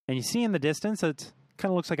 and you see in the distance it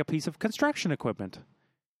kind of looks like a piece of construction equipment,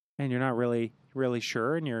 and you're not really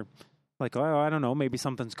sure, and you're like, oh, I don't know, maybe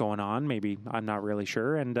something's going on, maybe I'm not really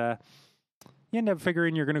sure, and you end up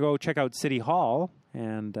figuring you're going to go check out City Hall,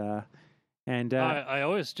 and I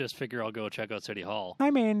always just figure I'll go check out City Hall. I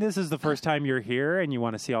mean, this is the first time you're here, and you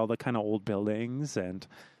want to see all the kind of old buildings, and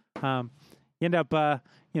you end up,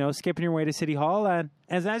 skipping your way to City Hall. And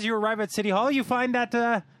as you arrive at City Hall, you find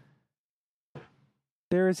that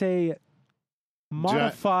there is a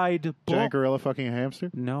modified Giant gorilla fucking a hamster?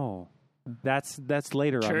 No, that's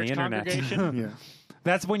later on Church the internet. congregation? Yeah.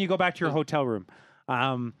 That's when you go back to your hotel room.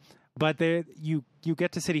 But there, you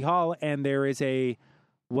get to City Hall, and there is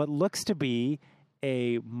what looks to be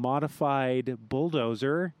a modified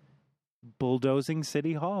bulldozer bulldozing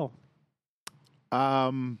City Hall.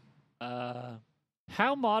 How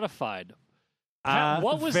modified?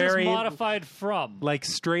 What was this modified from? Like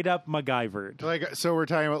straight up MacGyvered. So we're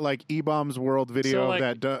talking about like E-Bomb's World video So, like,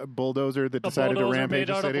 of that bulldozer that A decided to bulldozer rampage made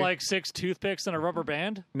the out city? of like 6 toothpicks and a rubber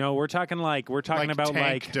band? No, we're talking about tank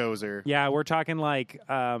like dozer. yeah, we're talking like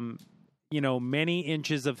many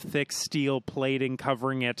inches of thick steel plating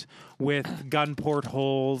covering it with gun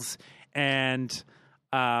portholes and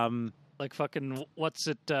Like fucking, what's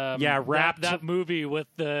it? wrapped that movie with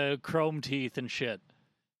the chrome teeth and shit.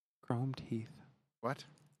 chrome teeth. What?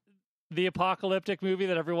 The apocalyptic movie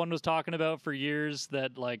that everyone was talking about for years,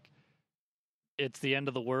 that like it's the end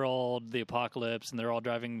of the world, the apocalypse, and they're all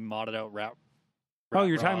driving modded out Oh,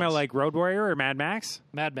 you're talking about rods. like Road Warrior or Mad Max?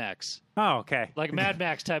 Mad Max. Oh, okay. Like Mad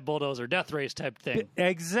Max type bulldozer, death race type thing.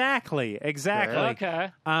 Exactly.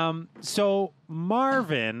 Okay. So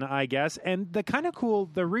Marvin, I guess, and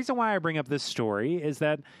the reason why I bring up this story is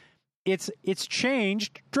that it's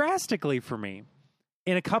changed drastically for me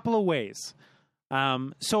in a couple of ways.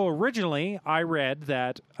 So originally I read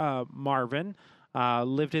that Marvin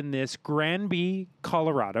lived in this Granby,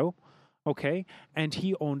 Colorado, okay, and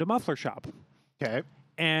he owned a muffler shop. Okay.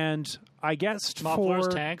 And I guess Mufflers,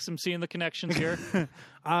 tanks, I'm seeing the connections here.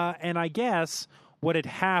 and I guess what had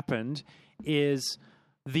happened is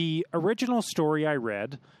the original story I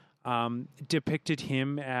read depicted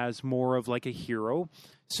him as more of like a hero.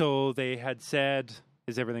 So they had said,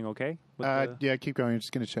 is everything okay? Yeah, keep going. I'm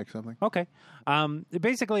just going to check something. Okay.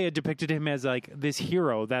 Basically, it depicted him as like this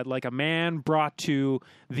hero that like a man brought to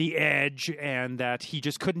the edge and that he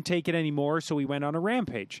just couldn't take it anymore. So he went on a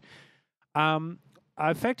rampage.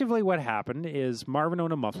 Effectively, what happened is Marvin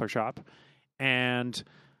owned a muffler shop, and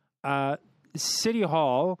City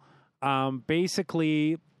Hall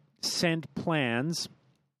basically sent plans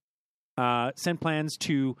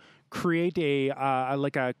to create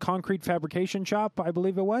a concrete fabrication shop, I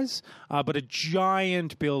believe it was, but a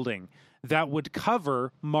giant building that would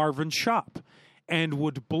cover Marvin's shop and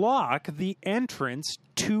would block the entrance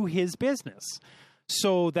to his business,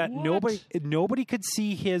 so that What? nobody could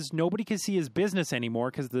see his business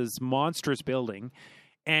anymore because this monstrous building,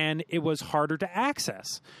 and it was harder to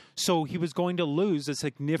access. So he was going to lose a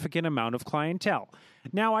significant amount of clientele.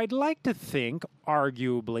 Now, I'd like to think,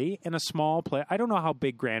 arguably, in a small place, I don't know how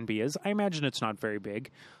big Granby is. I imagine it's not very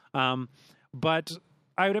big, but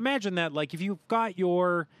I would imagine that, like, if you've got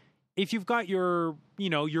your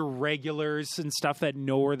your regulars and stuff that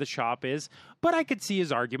know where the shop is. But I could see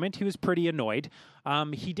his argument. He was pretty annoyed.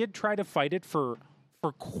 He did try to fight it for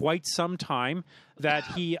quite some time. That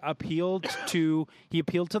he appealed to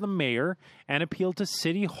the mayor and appealed to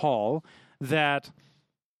City Hall that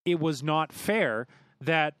it was not fair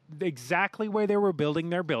that exactly where they were building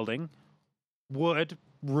their building would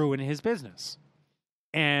ruin his business.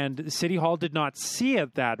 And City Hall did not see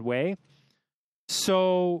it that way.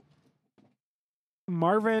 So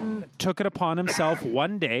Marvin took it upon himself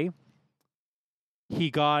one day. He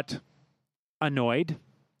got annoyed.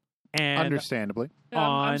 And Understandably. Yeah,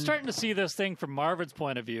 I'm starting to see this thing from Marvin's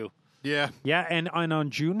point of view. Yeah. Yeah, and on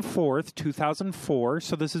June 4th, 2004,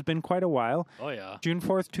 so this has been quite a while. Oh, yeah. June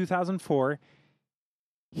 4th, 2004,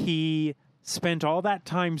 he spent all that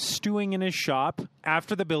time stewing in his shop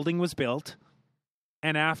after the building was built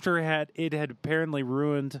and after it had apparently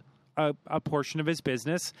ruined a portion of his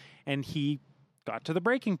business, and he got to the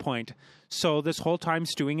breaking point. So this whole time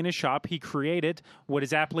stewing in his shop, he created what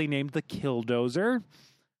is aptly named the Killdozer.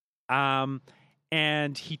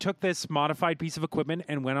 And he took this modified piece of equipment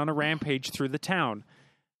and went on a rampage through the town.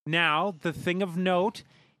 Now, the thing of note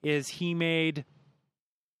is he made...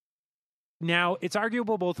 Now, it's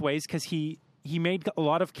arguable both ways because he made a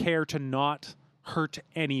lot of care to not hurt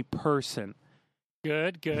any person.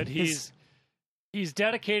 Good. He's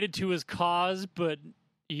dedicated to his cause, but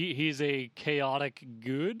he's a chaotic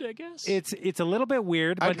good, I guess? It's a little bit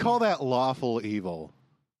weird. But I'd call that lawful evil.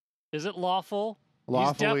 Is it lawful?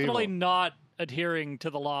 Lawful he's definitely evil. not adhering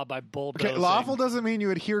to the law by bulldozing. Okay, lawful doesn't mean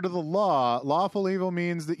you adhere to the law. Lawful evil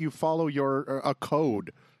means that you follow a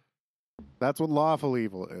code. That's what lawful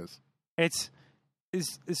evil is.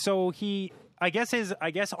 So he, I guess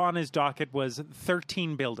on his docket was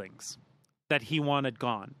 13 buildings that he wanted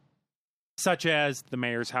gone, such as the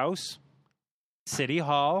mayor's house, City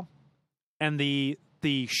Hall, and the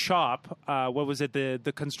shop. What was it?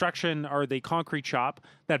 The construction or the concrete shop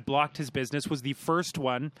that blocked his business was the first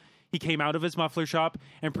one. He came out of his muffler shop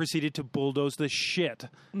and proceeded to bulldoze the shit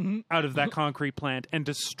out of that concrete plant and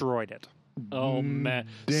destroyed it. Oh, man.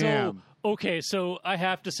 Damn. So I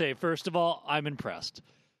have to say, first of all, I'm impressed.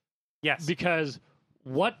 Yes. Because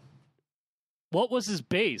what was his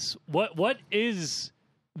base? What is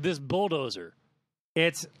this bulldozer?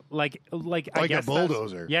 It's like I guess a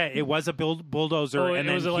bulldozer. Yeah, it was a bulldozer. Oh, and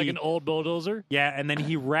was then it like an old bulldozer? Yeah, and then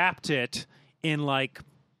he wrapped it in like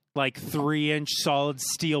 3-inch solid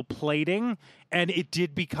steel plating, and it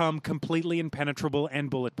did become completely impenetrable and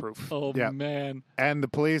bulletproof. Oh, Yeah. man. And the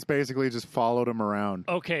police basically just followed him around.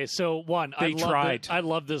 Okay, so one, They tried. I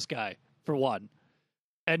love this guy, for one.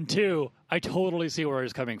 And two, I totally see where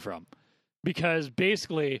he's coming from. Because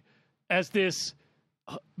basically, as this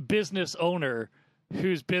business owner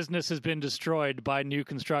whose business has been destroyed by new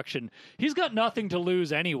construction, he's got nothing to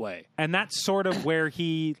lose anyway. And that's sort of where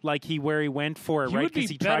he went for it, He right? would be Because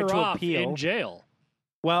he tried better to off appeal. in jail.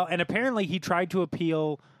 Well, and apparently he tried to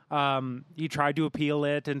appeal. He tried to appeal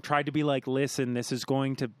it and tried to be like, "Listen, this is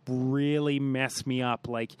going to really mess me up.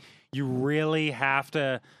 Like, you really have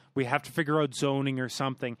to. We have to figure out zoning or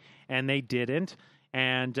something." And they didn't.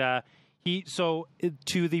 And to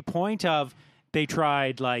the point of they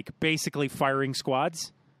tried like basically firing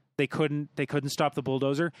squads. They couldn't stop the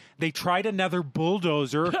bulldozer. They tried another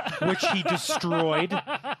bulldozer, which he destroyed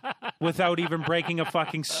without even breaking a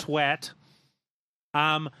fucking sweat.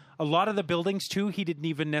 A lot of the buildings too,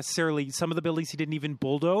 some of the buildings he didn't even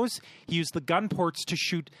bulldoze. He used the gun ports to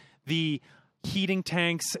shoot the heating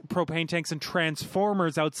tanks, propane tanks, and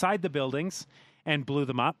transformers outside the buildings and blew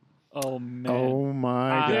them up. Oh, man. Oh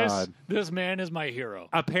my God. This man is my hero.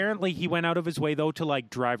 Apparently he went out of his way though to like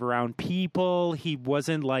drive around people. He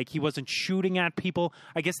wasn't shooting at people.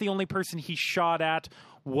 I guess the only person he shot at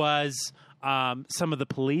was some of the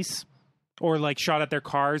police. Or like shot at their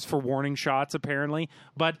cars for warning shots, apparently.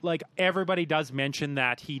 But like everybody does mention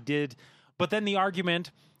that he did. But then the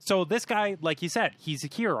argument. So this guy, like you said, he's a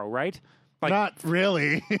hero, right? Like, Not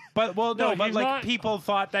really. but well, no, No, but he's like not- people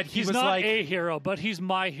thought that he He's was not like, a hero, but he's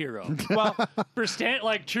my hero. well,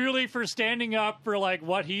 Truly for standing up for like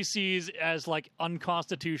what he sees as like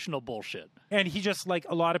unconstitutional bullshit. and he just like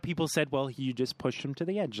a lot of people said, well, he just pushed him to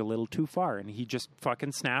the edge a little too far, and he just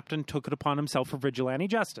fucking snapped and took it upon himself for vigilante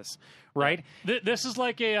justice, right? This is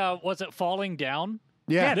like a was it falling down?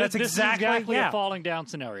 Yeah, Yeah. that's This is exactly exactly a falling down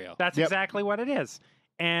scenario. That's Yep. exactly what it is.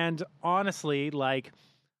 And honestly, like,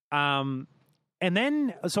 and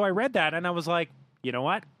then so I read that and I was like, you know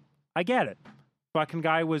what? I get it. Fucking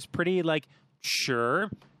guy was pretty like, sure,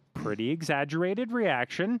 pretty exaggerated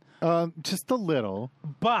reaction, Just a little.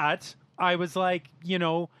 but I was like, you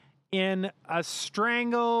know, in a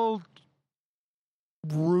strangled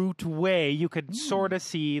root way, you could sort of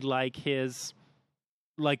see like his,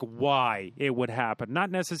 like why it would happen.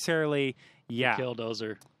 Not necessarily, yeah.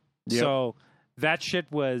 Killdozer. Yep. So that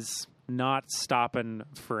shit was not stopping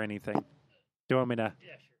for anything. Do you want me to? Yeah,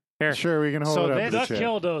 sure. Here. Sure, we can hold So it up. this- to The chat.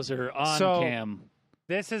 Killdozer on So- cam.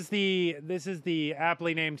 This is the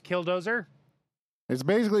aptly named Killdozer. It's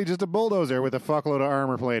basically just a bulldozer with a fuckload of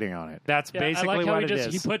armor plating on it. That's Yeah, basically I like how what he it just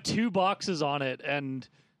is. he put 2 boxes on it and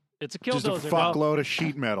it's a Just a Killdozer. fuckload of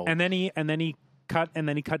sheet metal. and then he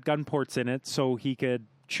cut gun ports in it so he could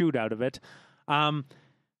shoot out of it.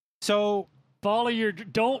 So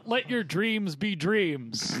Don't let your dreams be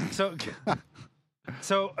dreams. so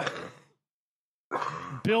so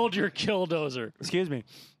Build your Killdozer. excuse me.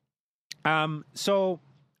 So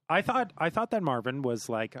I thought that Marvin was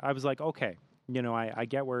like, I was like, okay, you know, I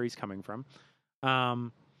get where he's coming from.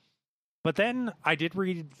 But then I did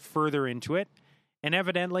read further into it, and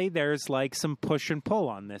evidently there's like some push and pull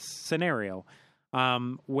on this scenario.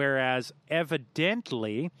 Whereas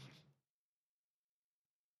evidently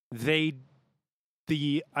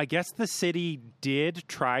I guess the city did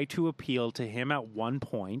try to appeal to him at one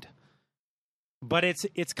point. But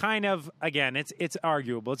it's kind of, again, it's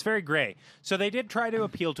arguable. It's very gray. So they did try to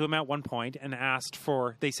appeal to him at one point and asked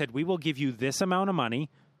for, they said, we will give you this amount of money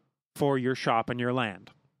for your shop and your land.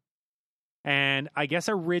 And I guess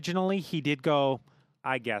originally he did go,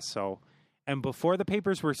 I guess so. And before the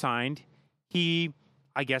papers were signed, he,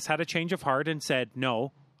 I guess, had a change of heart and said,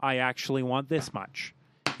 no, I actually want this much.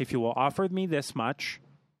 If you will offer me this much,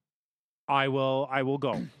 I will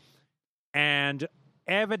go. And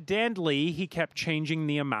evidently, he kept changing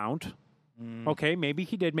the amount. Okay, maybe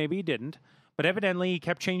he did, maybe he didn't. But evidently, he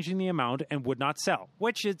kept changing the amount and would not sell,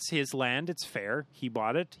 which it's his land. It's fair. He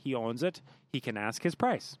bought it. He owns it. He can ask his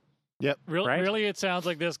price. Yep. Right? Really, it sounds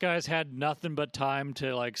like this guy's had nothing but time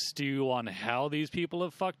to like stew on how these people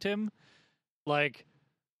have fucked him. Like,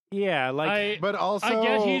 Yeah, like, But also, I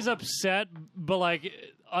get he's upset, but like,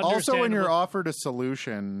 also when you're understandable- offered a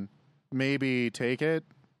solution, maybe take it.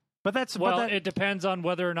 but that's well, but that, it depends on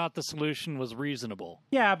whether or not the solution was reasonable.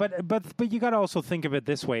 yeah, but you got to also think of it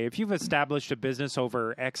this way: if you've established a business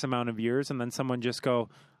over X amount of years, and then someone just go,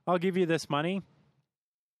 "I'll give you this money,"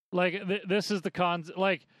 Like, this is the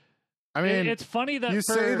like. I mean, It's funny that you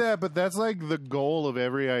for, say that, but that's like the goal of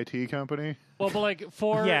every IT company. Well, but like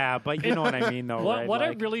for yeah, but you know what I mean, though, right? What I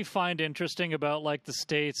Like, really find interesting about like the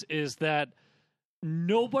States is that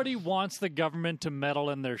nobody wants the government to meddle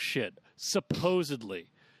in their shit, supposedly,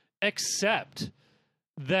 except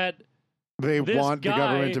that They this want the guy-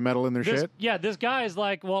 government to meddle in their this, shit. Yeah, this guy is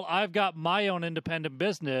like, well, I've got my own independent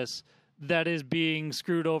business that is being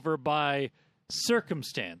screwed over by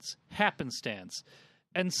happenstance.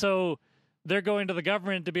 And so they're going to the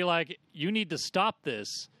government to be like, you need to stop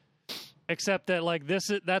this. Except that like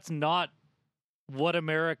that's not what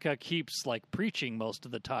America keeps like preaching most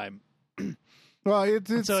of the time. Well,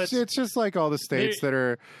 it's So it's just like all the states that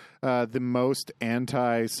are the most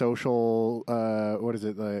anti-social. What is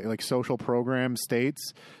it? Like social program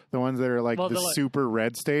states, the ones that are like Well, the they're like- super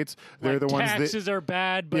red states. They're Like, the ones taxes that are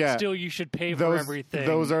bad, but Yeah. still you should pay for those everything.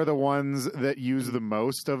 those are the ones that use the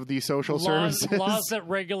most of the social services. Laws that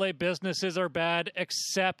regulate businesses are bad,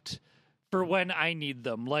 except for when I need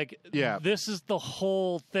them. Like, Yeah. this is the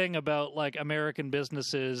whole thing about like American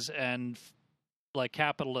businesses and like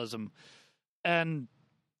capitalism. And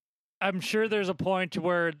I'm sure there's a point to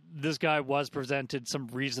where this guy was presented some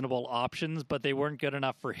reasonable options, but they weren't good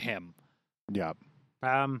enough for him. Yeah.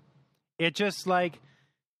 it just like,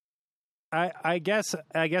 I guess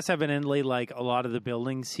evidently like a lot of the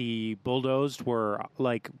buildings he bulldozed were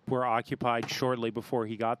occupied shortly before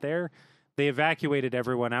he got there. They evacuated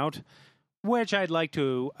everyone out, which I'd like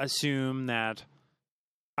to assume that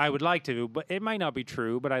I would like to, but it might not be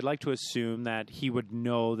true, but I'd like to assume that he would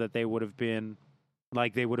know that they would have been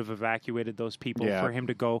Like they would have evacuated those people Yeah. for him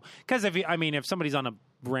to go. Because if somebody's on a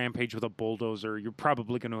rampage with a bulldozer, you're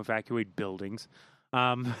probably going to evacuate buildings.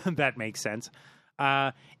 That makes sense.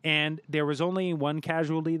 And there was only one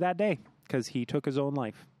casualty that day because he took his own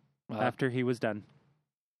life after he was done.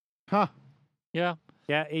 Huh. Yeah.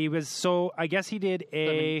 Yeah, he was. So I guess he did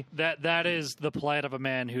That is the plight of a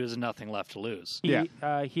man who has nothing left to lose.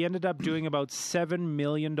 He ended up doing about $7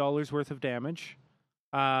 million worth of damage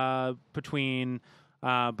between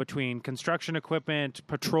construction equipment,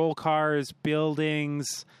 patrol cars,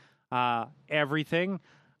 buildings, everything.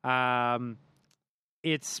 And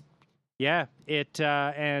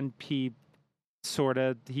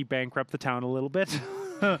he bankrupt the town a little bit.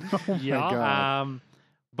 Oh my God.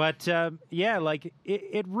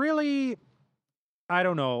 It really, I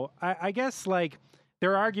don't know. I guess like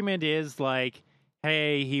their argument is like,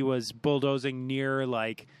 hey, he was bulldozing near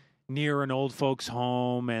an old folks'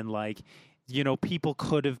 home, and like, you know, people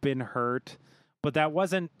could have been hurt, but that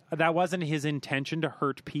wasn't his intention to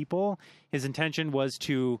hurt people. His intention was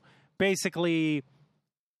to basically,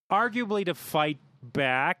 arguably, to fight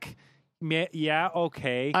back. Yeah,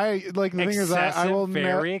 okay. The thing is, I will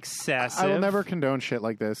very excessive. I will never condone shit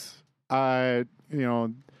like this.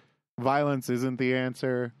 Violence isn't the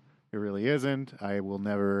answer. It really isn't. I will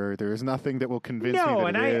never. There is nothing that will convince me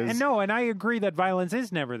that it is. And I agree that violence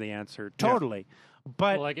is never the answer. Totally. Yeah.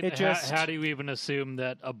 But how do you even assume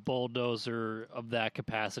that a bulldozer of that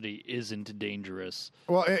capacity isn't dangerous?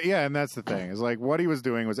 Well, yeah, and that's the thing. Is like what he was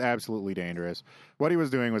doing was absolutely dangerous. What he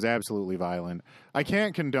was doing was absolutely violent. I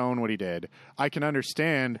can't condone what he did. I can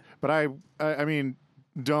understand, but I mean,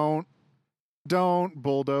 don't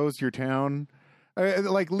bulldoze your town.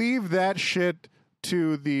 Leave that shit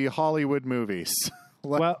to the Hollywood movies.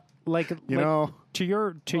 To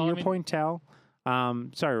your point, Tal.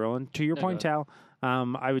 Sorry, Roland. To your point, Tal.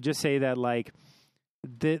 I would just say that like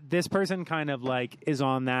this person kind of like is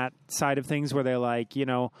on that side of things where they're like, you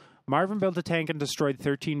know, Marvin built a tank and destroyed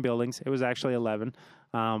 13 buildings. It was actually 11,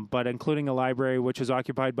 but including a library which was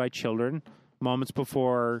occupied by children moments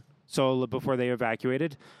before they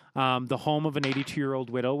evacuated. The home of an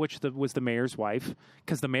 82-year-old widow, which was the mayor's wife,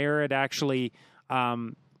 because the mayor had actually had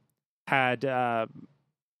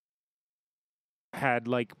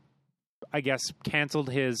like, I guess, canceled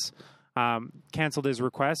his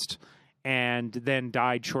request and then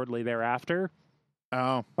died shortly thereafter.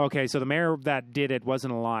 Oh. Okay, so the mayor that did it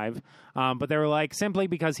wasn't alive. But they were like, simply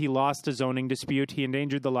because he lost a zoning dispute, he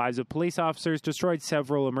endangered the lives of police officers, destroyed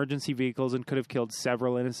several emergency vehicles, and could have killed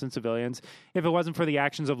several innocent civilians if it wasn't for the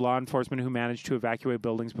actions of law enforcement who managed to evacuate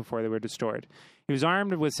buildings before they were destroyed. He was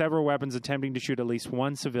armed with several weapons, attempting to shoot at least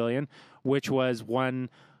one civilian, which was one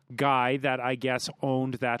guy that I guess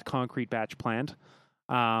owned that concrete batch plant.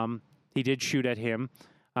 He did shoot at him.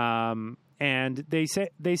 And they said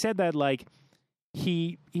that like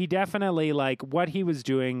he definitely, like, what he was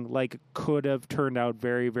doing like could have turned out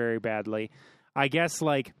very, very badly. I guess,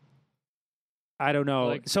 like, I don't know.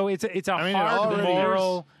 Like, so it's a hard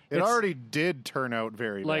moral. It already did turn out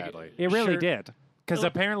very badly. It really did, because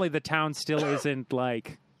apparently the town still isn't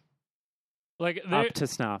like up to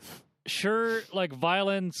snuff. Sure, like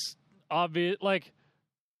violence, obvious. Like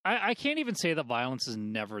I can't even say that violence is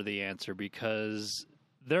never the answer, because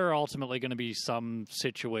there are ultimately going to be some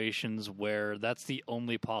situations where that's the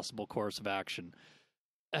only possible course of action.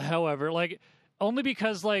 However, like, only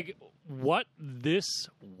because, like, what this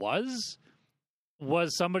was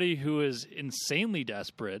somebody who is insanely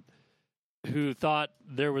desperate, who thought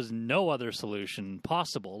there was no other solution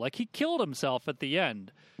possible. Like, he killed himself at the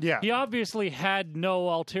end. Yeah. He obviously had no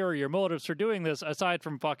ulterior motives for doing this, aside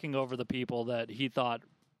from fucking over the people that he thought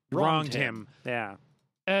wronged him. Yeah.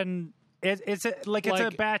 And it's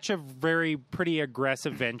a batch of pretty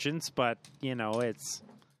aggressive vengeance, but, you know, it's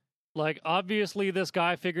like, obviously this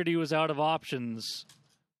guy figured he was out of options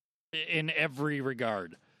in every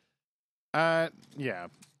regard. Yeah,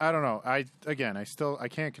 I don't know. I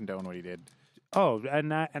can't condone what he did. Oh,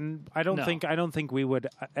 and I don't think we would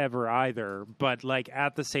ever either. But, like,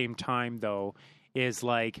 at the same time, though, is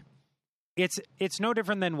like it's no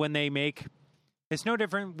different than when they make. It's no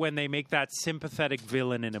different when they make that sympathetic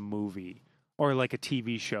villain in a movie or like a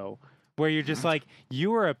TV show where you're just like,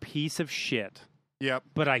 you are a piece of shit. Yep.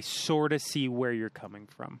 But I sort of see where you're coming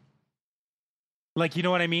from. Like, you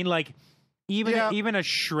know what I mean? Like, even a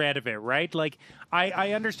shred of it, right? Like,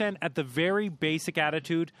 I understand at the very basic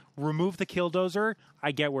attitude, remove the killdozer,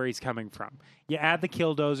 I get where he's coming from. You add the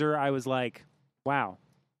killdozer, I was like, wow.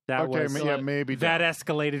 Maybe that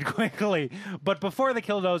escalated quickly. But before the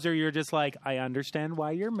killdozer, you're just like, I understand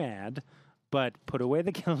why you're mad, but put away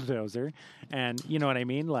the killdozer. And you know what I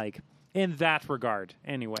mean? Like, in that regard,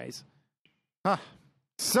 anyways.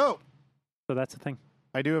 So So that's the thing.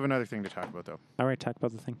 I do have another thing to talk about, though. All right, talk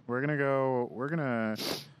about the thing. We're gonna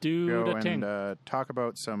Do go the thing. and talk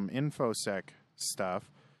about some InfoSec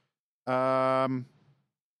stuff. Our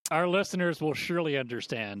listeners will surely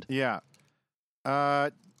understand. Yeah.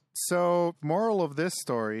 So moral of this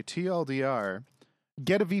story, TLDR,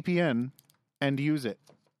 get a VPN and use it.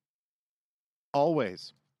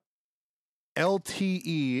 Always.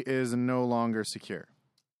 LTE is no longer secure.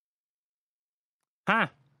 Huh.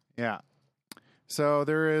 Yeah. So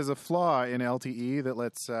there is a flaw in LTE that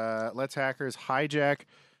lets hackers hijack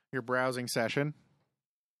your browsing session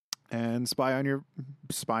and spy on your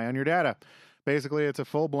data. Basically, it's a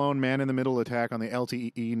full-blown man-in-the-middle attack on the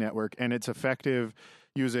LTE network, and it's effective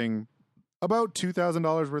using about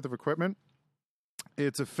 $2,000 worth of equipment.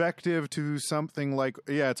 It's effective to something like,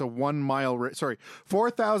 it's a 1 mile,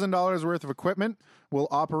 $4,000 worth of equipment will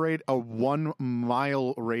operate a 1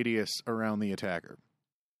 mile radius around the attacker.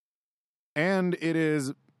 And it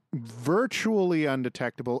is virtually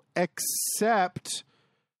undetectable, except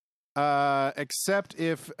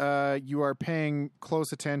if you are paying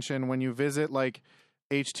close attention when you visit like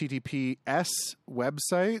HTTPS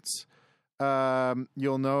websites.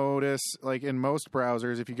 You'll notice, like in most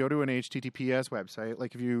browsers, if you go to an HTTPS website,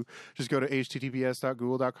 like if you just go to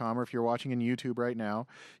https.google.com, or if you're watching on YouTube right now,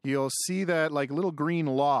 you'll see that like little green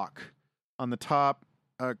lock on the top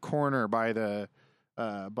corner by the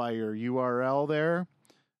by your URL there.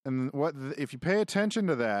 And if you pay attention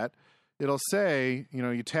to that, it'll say,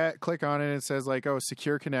 you click on it, and it says like,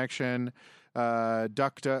 secure connection, mine's on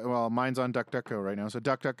DuckDuckGo right now. So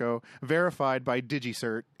DuckDuckGo verified by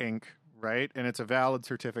DigiCert Inc., right? And it's a valid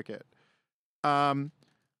certificate.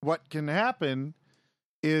 What can happen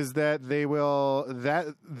is that they will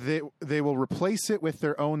replace it with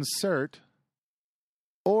their own cert,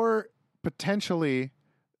 or potentially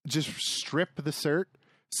just strip the cert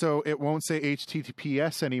so it won't say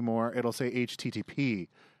HTTPS anymore. It'll say HTTP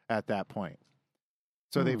at that point.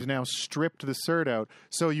 So they've now stripped the cert out.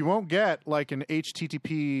 So you won't get like an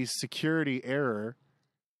HTTP security error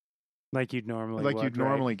like you'd normally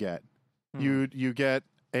get. You get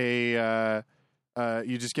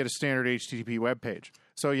you just get a standard HTTP web page.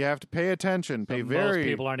 So you have to pay attention. Most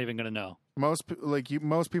people aren't even going to know. Most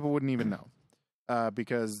people wouldn't even know.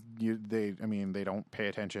 Because they don't pay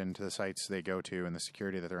attention to the sites they go to and the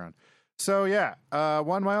security that they're on. So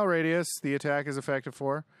 1 mile radius, the attack is effective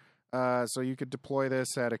for. So you could deploy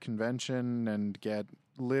this at a convention and get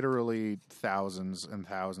literally thousands and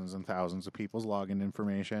thousands and thousands of people's login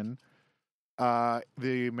information.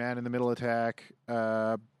 The man-in-the-middle attack,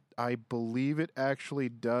 I believe it actually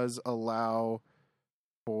does allow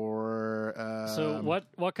for... so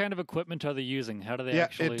what kind of equipment are they using? How do they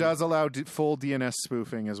actually... it does allow full DNS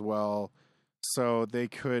spoofing as well. So they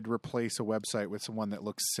could replace a website with one that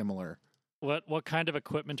looks similar. What kind of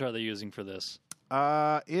equipment are they using for this?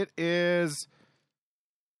 It is...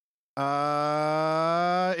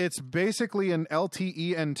 it's basically an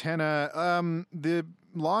LTE antenna. The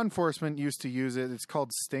law enforcement used to use it. It's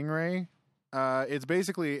called Stingray. It's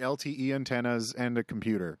basically LTE antennas and a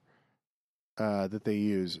computer that they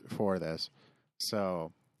use for this.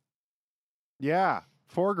 So,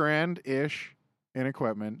 $4,000-ish in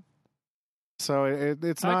equipment. So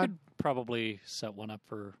it's not. I could probably set one up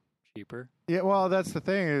for cheaper. Yeah, well, that's the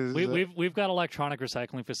thing is we've got electronic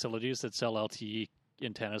recycling facilities that sell LTE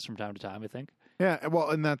antennas from time to time, I think. Yeah,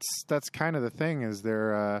 well, and that's kind of the thing is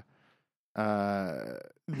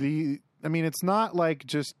it's not like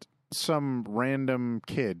just some random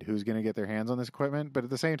kid who's going to get their hands on this equipment, but at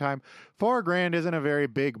the same time, $4,000 isn't a very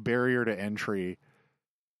big barrier to entry.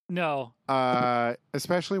 No.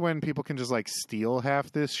 Especially when people can just like steal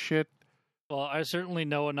half this shit. Well, I certainly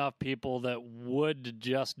know enough people that would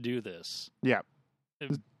just do this. Yeah.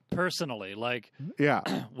 Personally,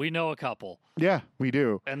 we know a couple. Yeah, we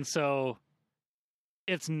do. And so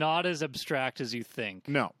it's not as abstract as you think.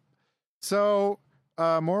 No. So,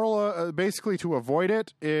 moral, basically to avoid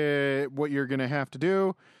it, what you're going to have to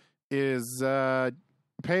do is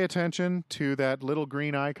pay attention to that little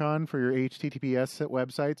green icon for your HTTPS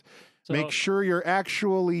websites. So, make sure you're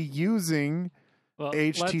actually using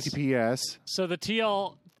HTTPS. So the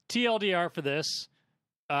TLDR for this,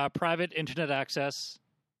 private internet access,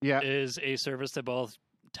 is a service that both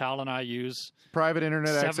Tal and I use. Private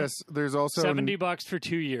internet access. There's also $70 for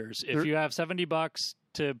 2 years. If you have $70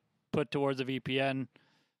 to put towards a VPN,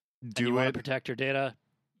 you want to protect your data,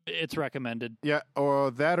 it's recommended. Yeah,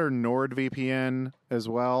 or NordVPN as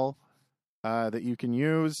well that you can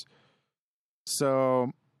use.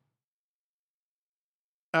 So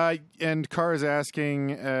And Carr is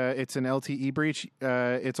asking, it's an LTE breach.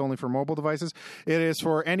 It's only for mobile devices. It is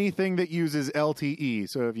for anything that uses LTE.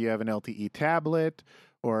 So if you have an LTE tablet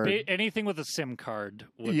or anything with a SIM card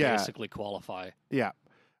would basically qualify. Yeah.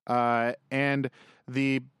 And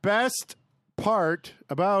the best part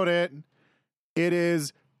about it, it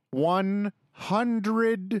is 100%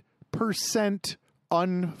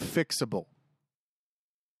 unfixable.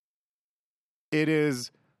 It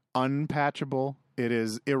is unpatchable. It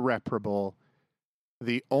is irreparable.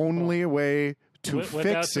 The only way to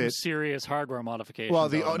fix some it, serious hardware modifications. well,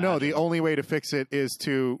 the only way to fix it is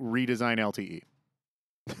to redesign LTE.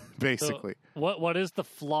 Basically, so what is the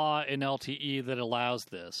flaw in LTE that allows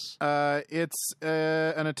this? It's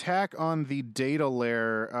an attack on the data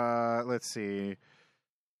layer. Let's see.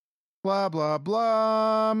 Blah blah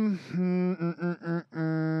blah.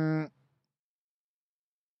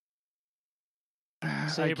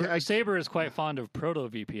 Saber is quite fond of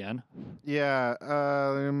proto-VPN. Yeah.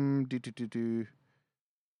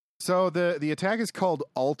 So the attack is called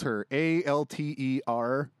Alter,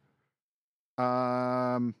 ALTER.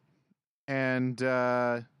 And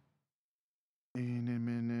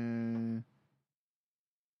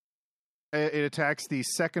it attacks the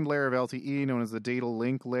second layer of LTE, known as the data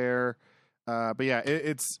link layer. But yeah,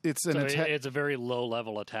 it's an attack. It's a very low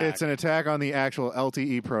level attack. It's an attack on the actual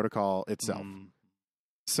LTE protocol itself.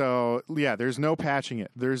 So yeah, there's no patching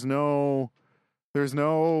it. There's no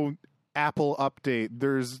Apple update.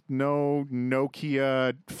 There's no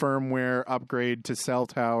Nokia firmware upgrade to cell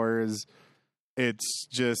towers. It's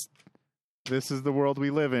just, this is the world we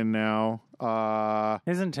live in now.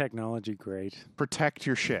 Isn't technology great? Protect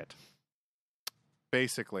your shit.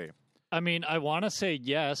 Basically. I mean, I want to say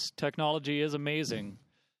yes, technology is amazing.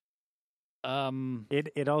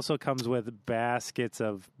 It also comes with baskets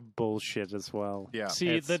of bullshit as well. Yeah.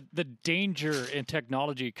 See, the danger in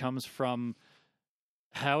technology comes from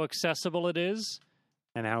how accessible it is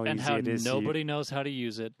and how easy it is. Nobody knows how to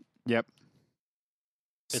use it. Yep.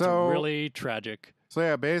 It's really tragic. So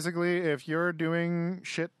yeah, basically, if you're doing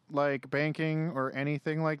shit like banking or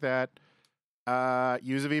anything like that,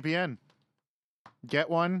 use a VPN. Get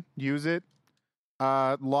one, use it.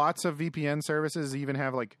 Lots of VPN services even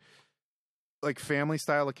have like family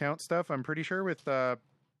style account stuff. I'm pretty sure with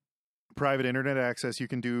private internet access, you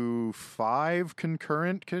can do 5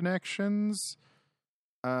 concurrent connections.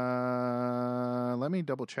 Let me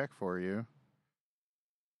double check for you.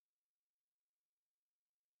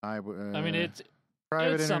 I mean, it's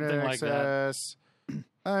private it's internet something access. like that.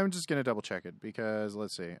 I'm just gonna double check it because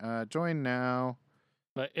let's see. Join now.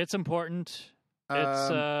 But it's important.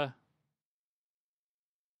 Protect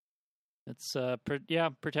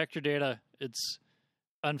your data. It's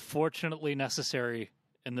unfortunately necessary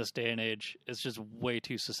in this day and age. It's just way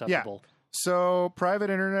too susceptible. Yeah. So private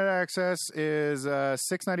internet access is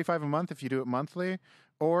 $6.95 a month if you do it monthly,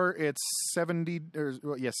 or it's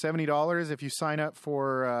 $70 if you sign up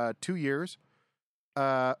for 2 years,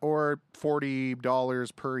 or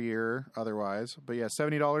 $40 per year otherwise. But yeah,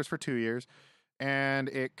 $70 for 2 years, and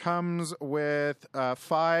it comes with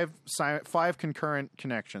 5 concurrent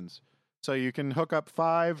connections. So you can hook up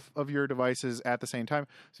 5 of your devices at the same time.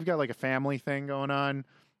 So you've got like a family thing going on.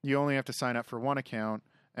 You only have to sign up for one account,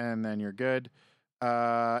 and then you're good.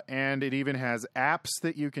 And it even has apps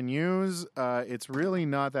that you can use. It's really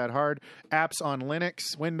not that hard. Apps on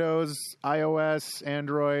Linux, Windows, iOS,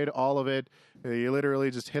 Android, all of it. You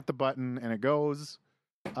literally just hit the button and it goes.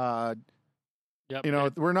 Yep.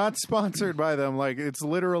 We're not sponsored by them. Like, it's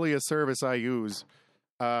literally a service I use.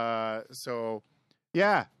 So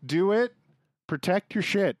yeah, do it. Protect your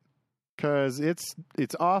shit, because it's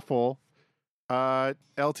awful.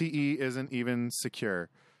 LTE isn't even secure.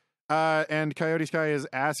 And Coyote Sky is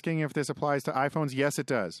asking if this applies to iPhones. Yes, it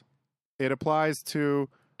does. It applies to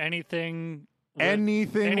anything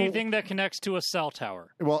that connects to a cell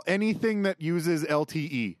tower. Well, anything that uses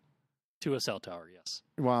LTE. To a cell tower, yes.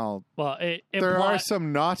 Well, there are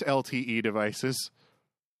some not LTE devices.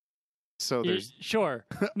 So there's sure.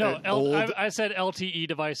 No, I said LTE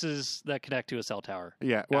devices that connect to a cell tower.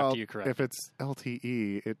 Yeah, well, if it's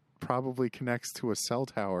LTE, it probably connects to a cell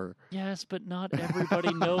tower. Yes, but not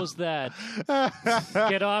everybody knows that.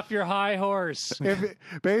 Get off your high horse.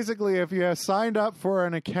 If you have signed up for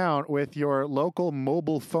an account with your local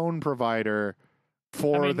mobile phone provider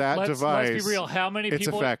for that device, let's be real. It's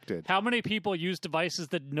affected. How many people use devices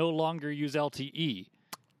that no longer use LTE?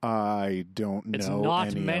 I don't know. It's not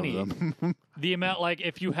any many. Of them. The amount, like,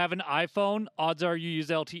 if you have an iPhone, odds are you use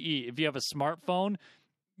LTE. If you have a smartphone,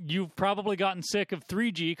 you've probably gotten sick of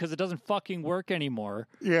 3G because it doesn't fucking work anymore.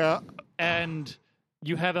 Yeah. And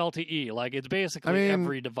you have LTE. Like it's basically I mean,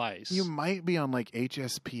 every device. You might be on like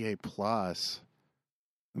HSPA Plus,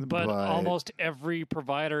 but almost every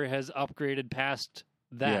provider has upgraded past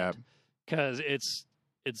that because it's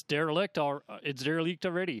derelict. It's derelict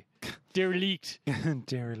already. Derelict.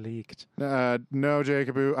 Derelict. No,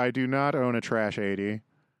 Jacoboo, I do not own a Trash 80,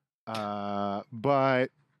 but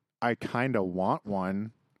I kind of want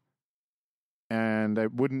one, and I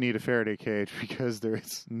wouldn't need a Faraday cage because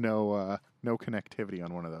there's no connectivity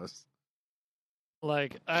on one of those.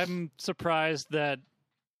 Like, I'm surprised that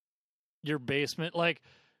your basement, like,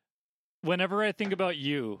 whenever I think about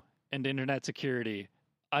you and internet security,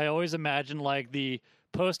 I always imagine, like, the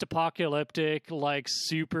post-apocalyptic, like,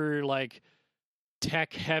 super, like,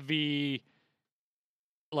 tech-heavy,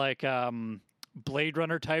 like, Blade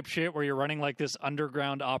Runner type shit where you're running, like, this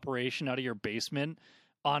underground operation out of your basement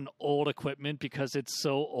on old equipment because it's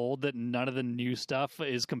so old that none of the new stuff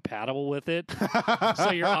is compatible with it.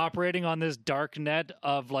 So you're operating on this dark net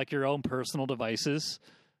of like your own personal devices.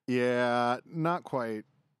 Yeah, not quite.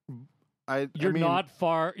 You're not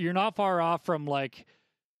far off from like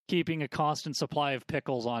keeping a constant supply of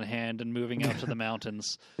pickles on hand and moving out to the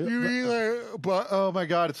mountains. But oh my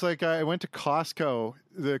god, it's like I went to Costco,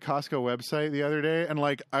 the Costco website the other day, and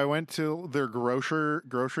like I went to their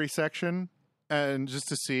grocery section and just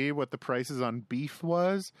to see what the prices on beef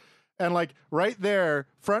was. And like right there,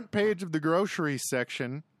 front page of the grocery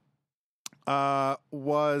section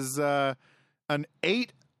was an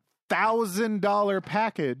 $8,000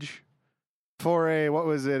 package for a, what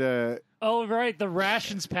was it? Oh, right. The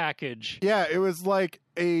rations package. Yeah, it was like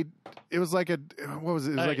a what was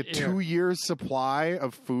it? It was like a 2 year supply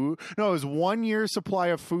of food. No, it was 1 year supply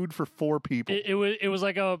of food for 4 people. It was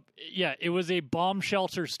like it was a bomb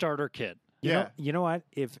shelter starter kit. You know what?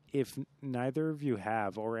 If neither of you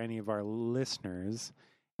have, or any of our listeners,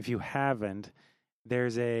 if you haven't,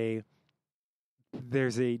 there's a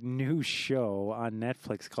new show on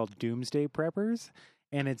Netflix called Doomsday Preppers,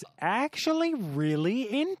 and it's actually really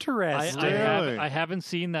interesting. I haven't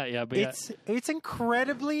seen that yet, but it's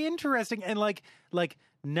incredibly interesting, and like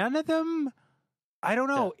none of them. I don't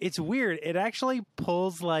know. Yeah. It's weird. It actually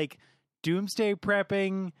pulls like doomsday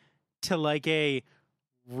prepping to like a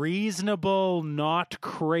reasonable, not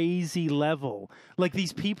crazy level. Like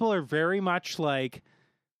these people are very much like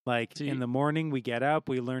in the morning we get up,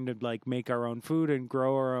 we learn to like make our own food and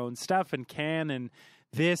grow our own stuff and can and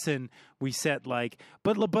this, and we set like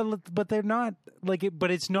but they're not like it,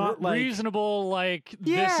 but it's not like reasonable, like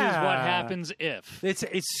this is what happens if. It's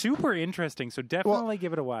super interesting, so definitely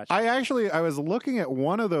give it a watch. I was looking at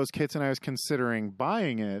one of those kits and I was considering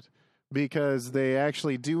buying it because they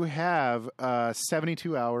actually do have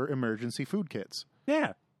 72-hour emergency food kits.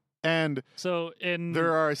 Yeah. And so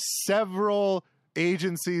there are several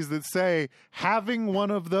agencies that say having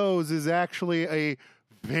one of those is actually a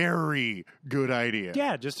very good idea.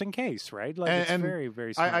 Yeah, just in case, right? Like it's very,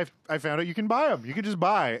 very smart. I found out you can buy them. You can just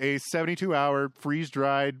buy a 72-hour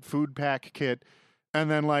freeze-dried food pack kit,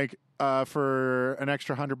 and then like for an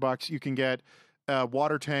extra $100 you can get a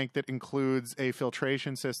water tank that includes a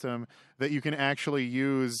filtration system that you can actually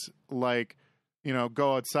use, like, you know,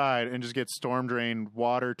 go outside and just get storm drain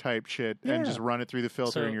water type shit and just run it through the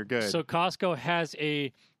filter and you're good. So Costco has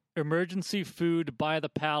a emergency food by the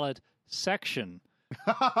pallet section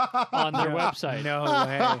on their website. No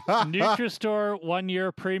way. Nutristore 1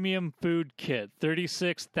 year premium food kit,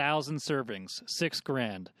 36,000 servings,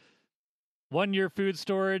 $6,000. 1 year food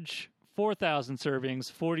storage, 4,000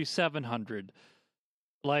 servings, 4,700.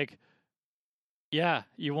 Like, yeah,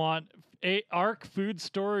 you want ARC food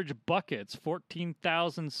storage buckets,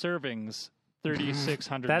 14,000 servings,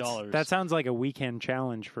 $3,600. That sounds like a weekend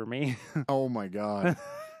challenge for me. Oh my god.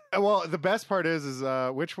 Well, the best part is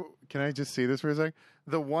which can I just see this for a sec?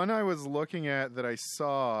 The one I was looking at that I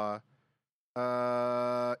saw,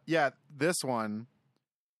 this one,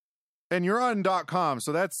 and you're on .com,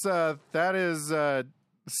 so that is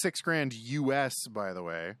 $6,000 US, by the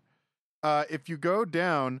way. If you go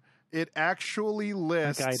down, it actually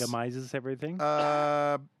lists, like itemizes everything.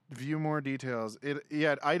 View more details. It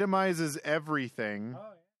itemizes everything. Oh,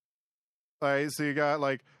 yeah. Right, so you got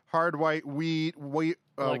like hard white wheat, white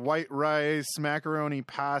rice, macaroni,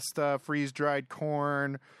 pasta, freeze dried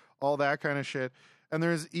corn, all that kind of shit. And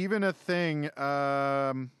there's even a thing.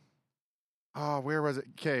 Where was it?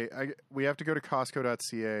 Okay, we have to go to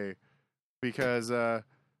Costco.ca because.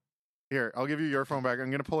 Here, I'll give you your phone back. I'm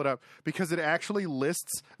going to pull it up because it actually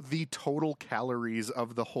lists the total calories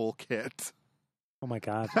of the whole kit. Oh my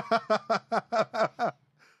god.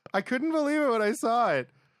 I couldn't believe it when I saw it.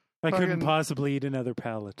 I couldn't possibly eat another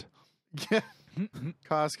pallet. Yeah.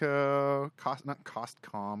 Costco, not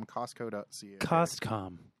Costcom, Costco.ca.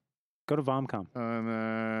 Costcom. Go to Vomcom. And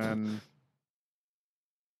then,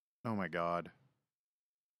 oh my God,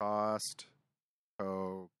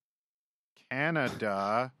 Costco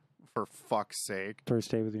Canada, for fuck's sake.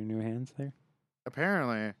 First day with your new hands there.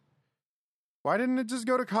 Apparently. Why didn't it just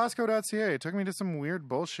go to Costco.ca? It took me to some weird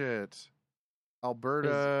bullshit.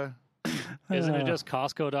 Alberta. Isn't it just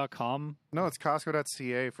Costco.com? No, it's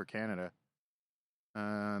Costco.ca for Canada.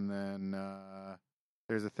 And then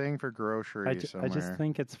there's a thing for groceries somewhere. I just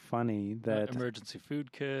think it's funny that Emergency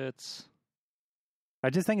food kits.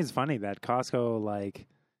 I just think it's funny that Costco, like,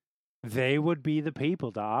 they would be the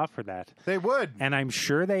people to offer that. They would. And I'm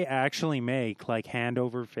sure they actually make, like, hand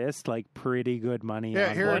over fist, like, pretty good money. Yeah,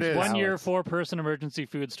 on here it is. 1 year, 4-person emergency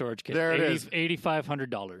food storage kit. There it is. $8,500.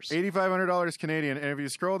 $8,500 Canadian. And if you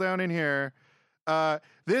scroll down in here,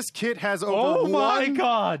 this kit has over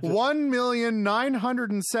God!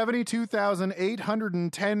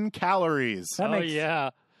 1,972,810 calories. Yeah.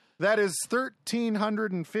 That is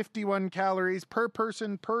 1,351 calories per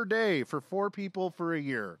person per day for 4 people for a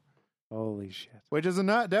year. Holy shit. Which is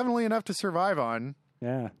definitely enough to survive on.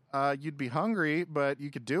 Yeah. You'd be hungry, but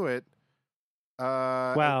you could do it.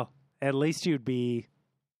 Well, at least you'd be,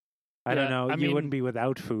 I don't know, you wouldn't be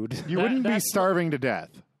without food. You wouldn't be starving to death.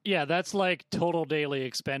 Yeah, that's like total daily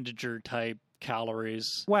expenditure type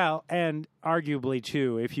calories. Well, and arguably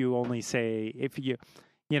too, if you only say,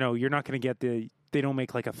 you're not going to get they don't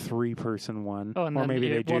make like a 3-person one. Oh, and or then, maybe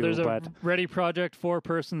they do, there's but a Ready Project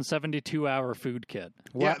 4-person 72-hour food kit.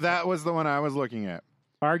 Yeah, that was the one I was looking at.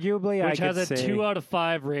 Arguably, which I has could a say 2 out of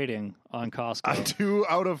 5 rating on Costco. A 2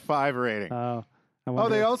 out of 5 rating. Oh,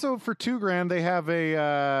 they also for $2,000 they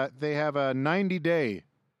have a 90-day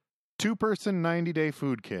 2-person 90-day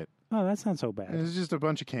food kit. Oh, that's not so bad. It's just a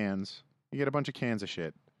bunch of cans. You get a bunch of cans of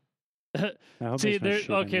shit. See,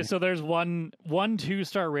 so there's one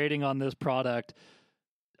 2-star rating on this product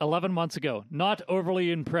 11 months ago. Not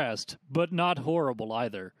overly impressed, but not horrible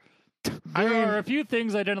either. There are a few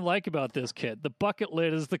things I didn't like about this kit. The bucket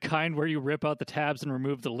lid is the kind where you rip out the tabs and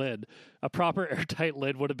remove the lid. A proper airtight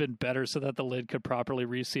lid would have been better so that the lid could properly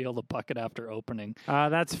reseal the bucket after opening.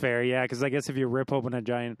 That's fair, yeah, because I guess if you rip open a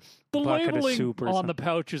giant bucket of soup or on something. the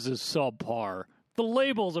pouches is subpar. The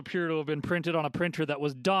labels appear to have been printed on a printer that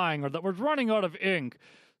was dying or that was running out of ink.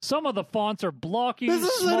 Some of the fonts are blocking. This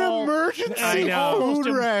is an emergency food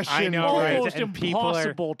ration. I know, right? Almost And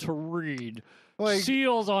impossible to read. Like,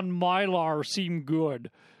 Seals on Mylar seem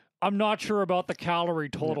good. I'm not sure about the calorie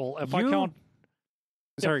total.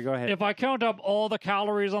 Sorry, go ahead. If I count up all the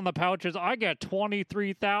calories on the pouches, I get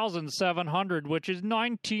 23,700, which is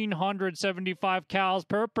 1,975 calories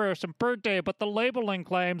per person per day. But the labeling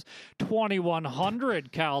claims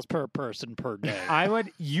 2,100 calories per person per day. I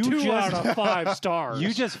would. 2 out of 5 stars.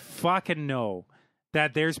 You just fucking know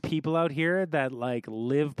that there's people out here that like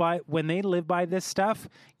when they live by this stuff,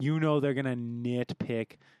 they're gonna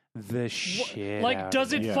nitpick the shit. Like, out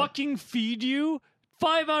does of it fucking feed you?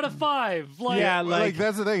 5 out of 5. Like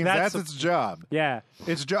that's the thing. That's its job. Yeah.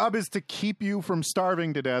 Its job is to keep you from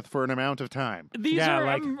starving to death for an amount of time.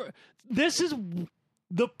 This is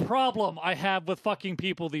the problem I have with fucking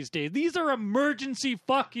people these days. These are emergency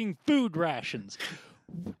fucking food rations.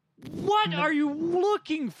 What are you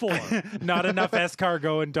looking for? Not enough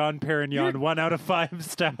escargot and Don Perignon. 1 out of 5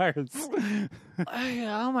 stars.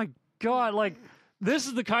 Oh my God. Like, this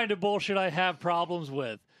is the kind of bullshit I have problems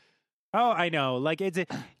with. Oh, I know. Like,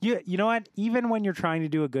 you know what? Even when you're trying to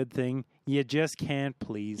do a good thing, you just can't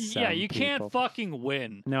please some you people. can't fucking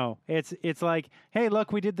win. No, it's like, hey,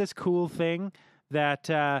 look, we did this cool thing that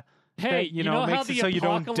hey, that, you know how makes the it so you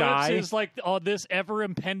don't apocalypse die. is like this ever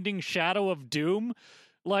impending shadow of doom?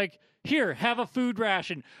 Like, here, have a food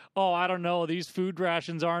ration. Oh, I don't know. These food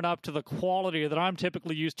rations aren't up to the quality that I'm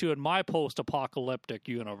typically used to in my post-apocalyptic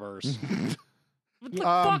universe.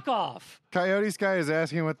 Fuck off. Coyote Sky is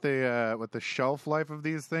asking what the shelf life of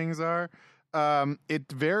these things are.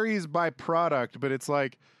 It varies by product, but it's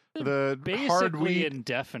like the basically hard wheat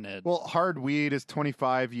indefinite. Well, hard wheat is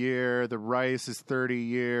 25-year. The rice is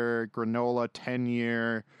 30-year. Granola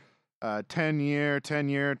 10-year. 10-year,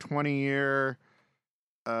 10-year, 20-year.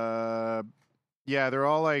 Yeah, they're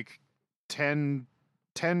all like 10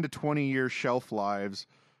 to 20-year shelf lives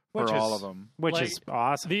for all of them. Which is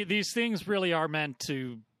awesome. These things really are meant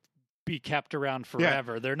to be kept around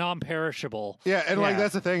forever. Yeah. They're non-perishable. Yeah, and like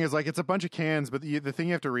that's the thing is like it's a bunch of cans, but the thing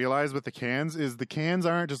you have to realize with the cans is the cans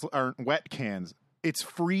aren't wet cans. It's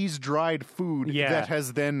freeze-dried food that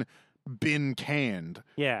has then been canned.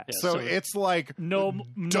 Yeah. Yeah, So it's like no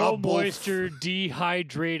double moisture,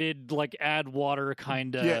 dehydrated, like add water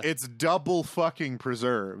kind of. yeah, it's double fucking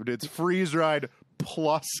preserved. It's freeze dried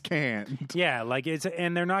plus canned. Yeah, like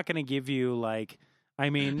and they're not going to give you like, I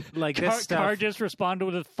mean, like this stuff. Car just responded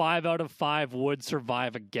with a 5 out of 5 would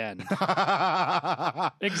survive again.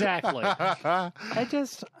 Exactly.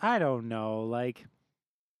 I don't know, like.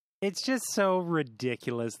 It's just so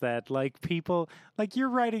ridiculous that like people like you're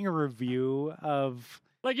writing a review of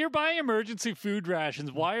Like you're buying emergency food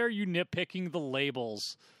rations. Why are you nitpicking the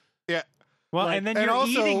labels? Yeah. well, Like- and then And you're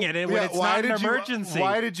also, eating it when yeah, it's why not an did you- emergency.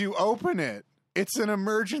 Why did you open it? It's an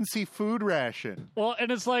emergency food ration. Well,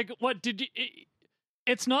 and it's like, what did you?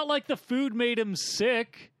 It's not like the food made him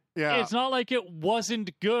sick. Yeah. It's not like it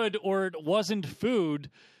wasn't good or it wasn't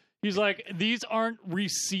food. He's like, these aren't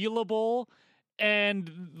resealable,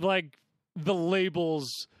 and like the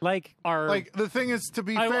labels like are Like the thing is, to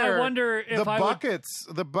be I fair, wonder if the I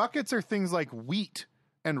would- buckets are things like wheat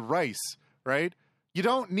and rice, right? You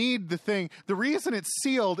don't need the thing. The reason it's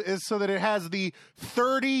sealed is so that it has the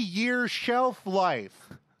 30-year shelf life.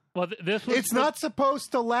 well, this was It's not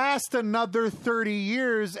supposed to last another 30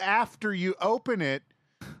 years after you open it.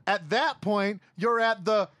 At that point, you're at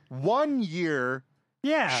the 1 year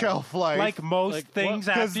yeah, shelf life. like most Like, things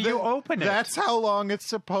what- after you open it. That's how long it's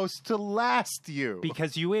supposed to last you.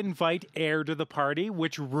 because you invite air to the party,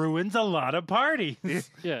 which ruins a lot of parties.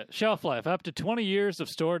 Yeah, shelf life up to 20 years if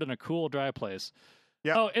stored in a cool, dry place.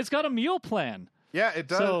 Yeah. Oh, it's got a meal plan. Yeah, it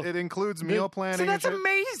does. So, it includes meal planning. So that's and shit.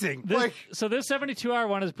 amazing. So this 72-hour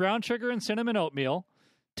one is brown sugar and cinnamon oatmeal,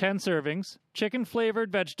 10 servings, chicken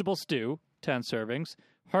flavored vegetable stew, 10 servings,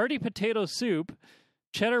 hearty potato soup,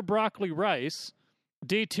 cheddar broccoli rice.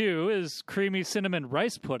 Day 2 is creamy cinnamon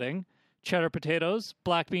rice pudding, cheddar potatoes,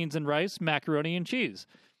 black beans and rice, macaroni and cheese.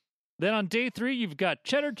 Then on day 3, you've got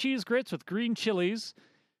cheddar cheese grits with green chilies,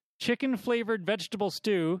 chicken flavored vegetable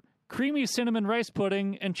stew, creamy cinnamon rice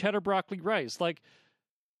pudding, and cheddar broccoli rice. Like,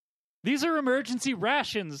 these are emergency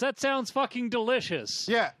rations. That sounds fucking delicious.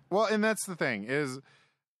 Yeah, well, and that's the thing is,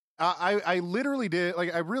 I literally did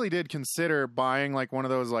I really did consider buying like one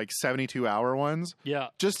of those like 72-hour ones Yeah.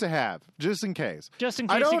 just to have, just in case. Just in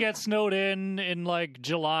I case you don't- get snowed in like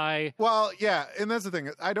July. Well, yeah, and that's the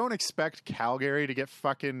thing. I don't expect Calgary to get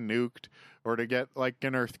fucking nuked or to get like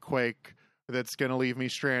an earthquake that's going to leave me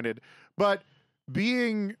stranded. But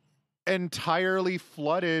being entirely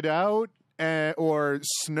flooded out or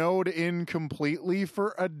snowed in completely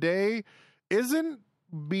for a day isn't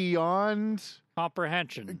beyond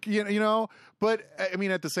Comprehension. you know, but I mean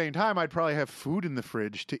at the same time I'd probably have food in the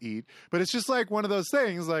fridge to eat. But it's just like one of those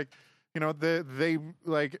things like, you know, they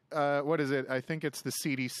like what is it? I think it's the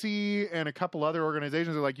CDC and a couple other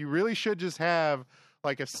organizations are like, you really should just have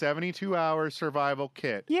like a 72-hour survival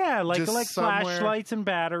kit. Yeah, like Just somewhere- flashlights and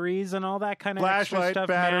batteries and all that kind of extra Flashlight, stuff.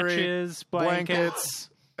 battery, Matches, blankets.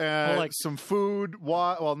 like- some food,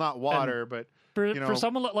 well, not water, but For you know, for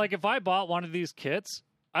someone like if I bought one of these kits,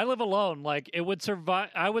 I live alone. Like it would survive.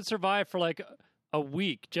 I would survive for like a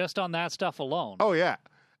week just on that stuff alone. oh yeah.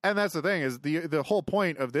 And that's the thing is the whole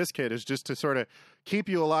point of this kit is just to sort of keep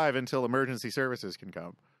you alive until emergency services can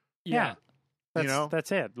come. Yeah. That's, You know?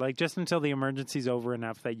 that's it. Like just until the emergency's over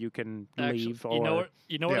enough that you can Actually, leave. Or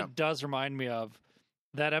you know what Yeah. it does remind me of?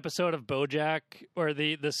 That episode of BoJack, or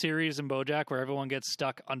the series in BoJack where everyone gets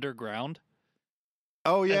stuck underground.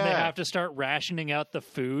 Oh yeah. And they have to start rationing out the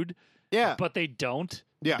food, yeah. but they don't.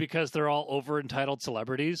 Yeah. Because they're all over entitled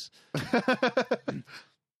celebrities.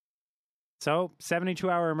 So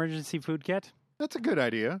 72-hour emergency food kit. That's a good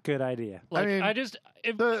idea. Good idea. Like mean,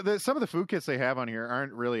 if Some of the food kits they have on here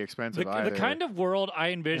aren't really expensive either. the kind of world I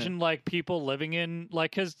envision like people living in,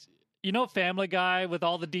 like, because you know Family Guy with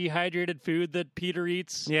all the dehydrated food that Peter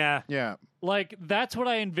eats. Yeah. Yeah. Like that's what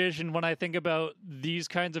I envision when I think about these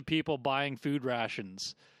kinds of people buying food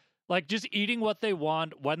rations. Like just eating what they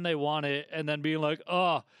want when they want it, and then being like,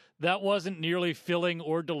 "Oh, that wasn't nearly filling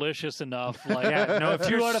or delicious enough." Like, Yeah, no, if 2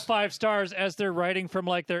 you're out of 5 stars as they're writing from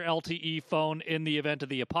like their LTE phone in the event of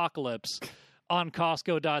the apocalypse on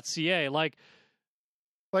Costco.ca. Like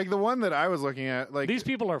Like the one that I was looking at, like these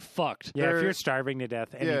people are fucked. Yeah, if They're- you're starving to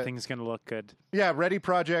death, anything's going to look good. yeah, Ready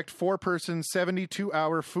Project 4-person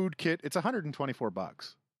 72-hour food kit. It's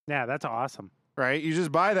 $124, Yeah, that's awesome. right? You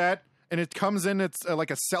just buy that, and it comes in. It's like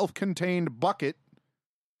a self-contained bucket,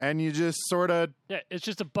 and you just sort of Yeah, it's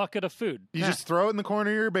just a bucket of food. you just throw it in the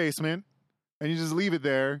corner of your basement, and you just leave it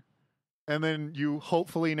there, and then you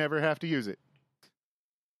hopefully never have to use it.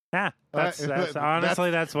 Yeah, that's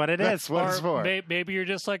honestly that's what it That's is. what it's Or for. maybe you're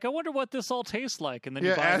just like, I wonder what this all tastes like, and then you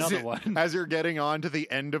Yeah, buy another one. as you're getting on to the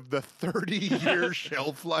end of the 30-year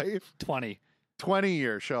shelf life, 20.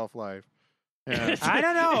 20-year shelf life. Yeah. I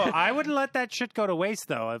don't know. I wouldn't let that shit go to waste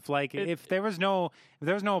though. If there was no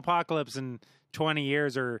apocalypse in 20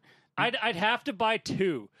 years or I'd have to buy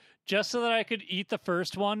 2 just so that I could eat the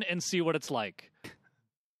first one and see what it's like.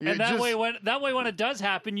 Yeah, And that just- way, when it does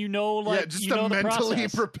happen, you know, like just you to know the mentally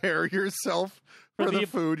process. prepare yourself for For the the-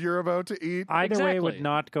 food you're about to eat. either way would Exactly.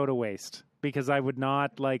 not go to waste because I would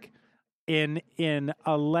not like in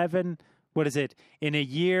 11 what is it in a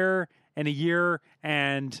year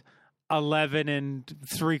and 11 and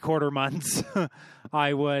 3/4 months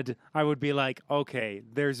I would be like, okay,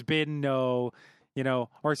 there's been no,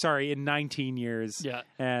 in 19 years. Yeah.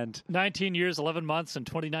 And 19 years, 11 months, and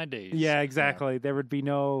 29 days. yeah, exactly. There would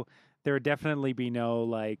definitely be no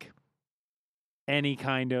like any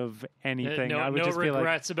kind of anything. No, I would no just be like,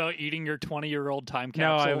 regrets about eating your 20-year-old time no,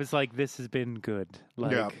 capsule. I was like, this has been good.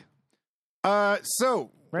 Like, Yeah.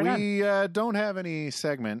 So Right we don't have any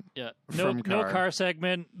segment, yeah. from No Car. car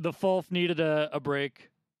segment. The Fulf needed a break.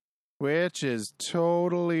 which is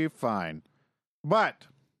totally fine. But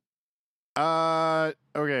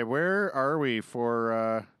okay, where are we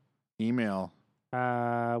for email?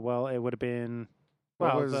 well, it would have been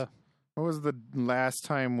What well was the what was the last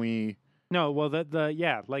time we no, well the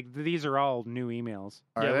yeah, like these are all new emails.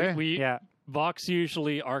 are yeah, they? we Yeah. Vox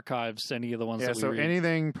usually archives any of the ones Yeah, that we so read.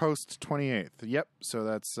 anything post 28th. Yep. So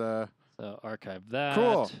that's So archive that.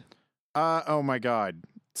 Cool. Oh my god.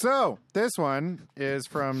 So this one is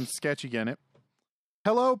from Sketchy Gennett.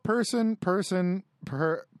 Hello, person,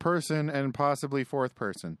 and possibly fourth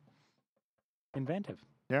person. Inventive.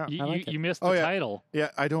 Yeah. You, I like it. you missed Oh, the yeah. title. Yeah,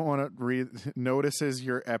 I don't want to read. Notices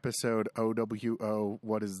your episode OWO.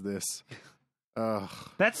 What is this? Ugh.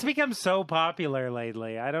 That's become so popular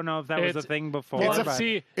lately. I don't know if that was a It's- thing before. It's a- but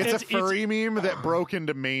see, It's a furry meme that broke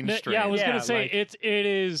into mainstream. Yeah, I was Yeah, gonna say like- it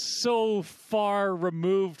is so far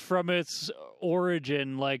removed from its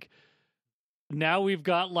origin. Like now we've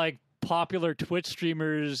got like popular Twitch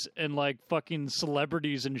streamers and like fucking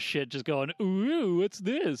celebrities and shit just going, ooh, what's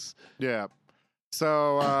this? Yeah.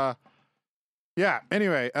 So, yeah.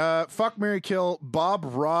 Anyway, fuck, marry, kill Bob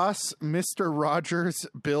Ross, Mr. Rogers,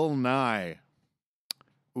 Bill Nye.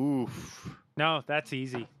 Oof. no, that's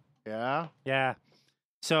easy. Yeah. Yeah.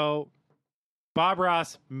 So Bob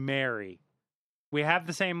Ross, Mary. We have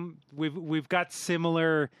the same we've got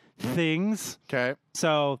similar things. Okay.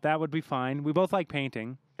 So that would be fine. We both like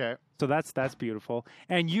painting. Okay. So that's beautiful.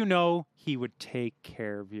 And he would take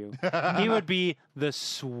care of you. He would be the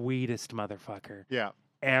sweetest motherfucker Yeah.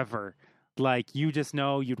 ever. Like, you just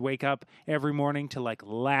know you'd wake up every morning to like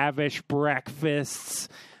lavish breakfasts,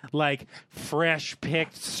 like fresh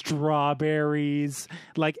picked strawberries,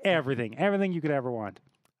 like everything you could ever want.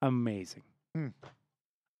 Amazing.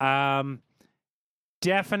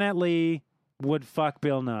 Definitely would fuck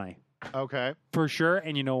Bill Nye Okay. for sure.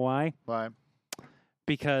 And you know why? Bye.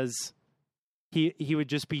 Because he would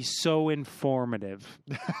just be so informative.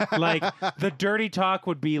 Like, the dirty talk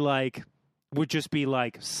would just be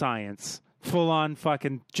like science, full on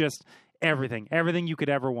fucking just everything you could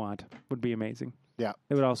ever want would be amazing. Yeah.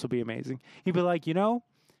 It would also be amazing. He'd be like, if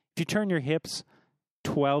you turn your hips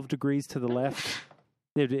 12 degrees to the left,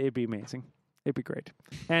 it'd be amazing. It'd be great.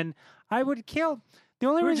 And I would kill. The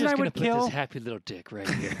only reason I would kill this happy little dick right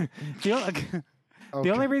here. the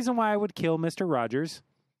only reason why I would kill Mr. Rogers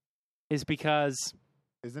is because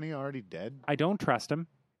Isn't he already dead? I don't trust him.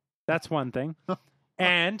 That's one thing.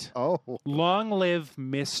 And Oh. long live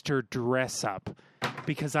Mr. Dress Up,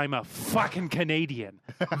 because I'm a fucking Canadian.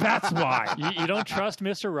 That's why. you don't trust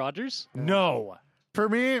Mr. Rogers? No. For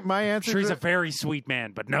me, my answers Sure, he's are, a very sweet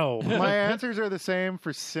man, but no. my answers are the same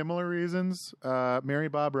for similar reasons. Marry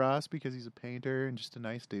Bob Ross because he's a painter and just a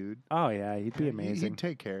nice dude. Oh, yeah, he'd be He- amazing. He'd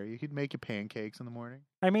take care of you. He'd make you pancakes in the morning.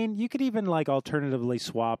 I mean, you could even like alternatively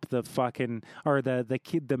swap the fucking or the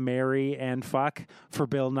kid, the Mary and fuck for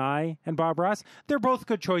Bill Nye and Bob Ross. They're both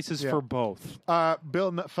good choices Yeah. for both,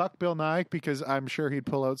 Fuck Bill Nye because I'm sure he'd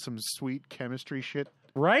pull out some sweet chemistry shit.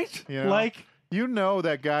 right? You know? Like, You know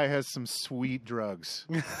that guy has some sweet drugs.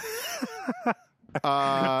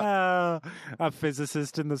 Uh, a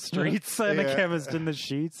physicist in the streets and Yeah. a chemist in the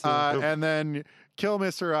sheets. and then kill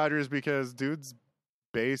Mr. Rogers because dude's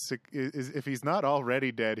basic is if he's not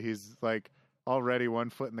already dead, he's like already 1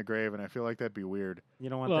 foot in the grave, and I feel like that'd be weird. You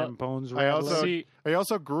don't want Well, them bones I rattling? also See- I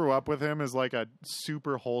also grew up with him as like a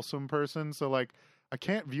super wholesome person, so like I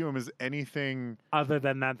can't view him as anything other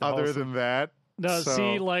than that. other than that. No, So-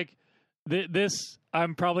 see, like this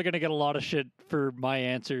I'm probably going to get a lot of shit for my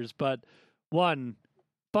answers, but one,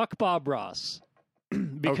 fuck Bob Ross.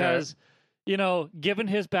 Because, you know, given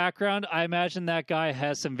his background, I imagine that guy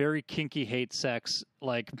has some very kinky hate sex,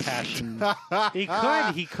 like, passion. He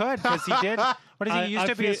could, because he did. What is he? He used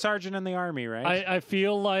to be a sergeant in the army, right? I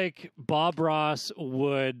feel like Bob Ross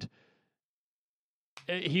would.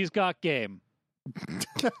 He's got game.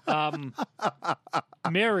 Marry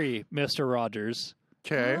Mr. Rogers.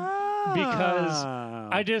 Okay. Because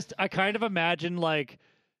I kind of imagine, like,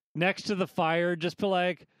 next to the fire, just be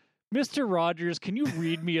like, Mr. Rogers, can you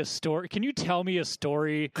read me a story? Can you tell me a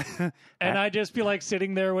story? And I just be like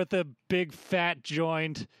sitting there with a big fat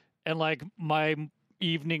joint and like my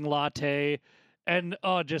evening latte, and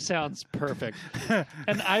it just sounds perfect.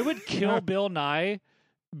 And I would kill Bill Nye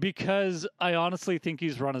because I honestly think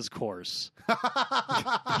he's run his course.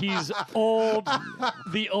 He's old.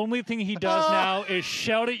 The only thing he does now is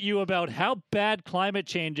shout at you about how bad climate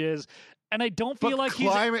change is. And I don't feel like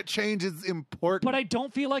climate change is important. But I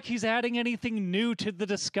don't feel like he's adding anything new to the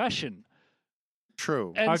discussion.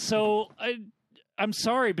 True. And so I'm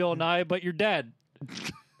sorry, Bill Nye, but you're dead.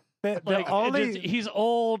 He's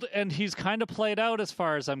old and he's kind of played out as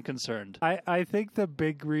far as I'm concerned. I think the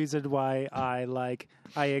big reason why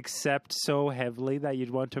I accept so heavily that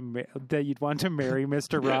you'd want to marry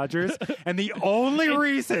Mr. Rogers, and the only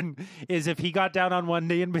reason is if he got down on one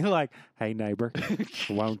knee and be like, "Hey neighbor,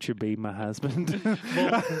 won't you be my husband?"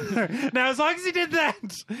 Now, as long as he did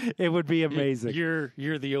that, it would be amazing.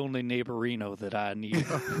 You're the only neighborino that I need.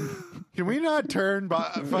 Can we not turn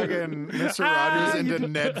fucking Mr. Rogers into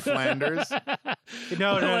Ned Flanders?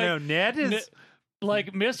 No. Ned is.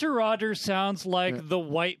 Like, Mr. Rogers sounds like the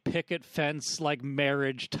white picket fence, like,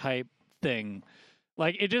 marriage type thing.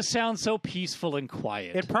 Like, it just sounds so peaceful and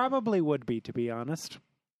quiet. It probably would be, to be honest.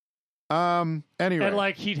 Anyway. And,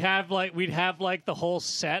 like, we'd have the whole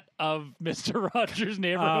set of Mr. Rogers'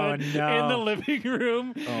 Neighborhood in the living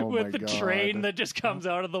room with the train that just comes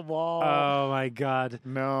out of the wall. Oh, my God.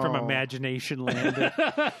 No. From Imagination Land.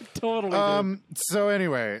 Totally. So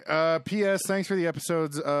anyway, P.S. Thanks for the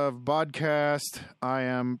episodes of Podcast. I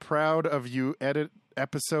am proud of you,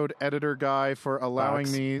 episode editor guy, for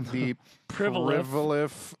allowing me the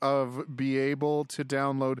privilege of be able to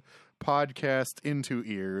download podcast into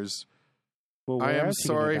ears. Well, I am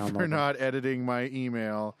sorry for not editing my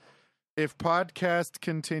email. If podcast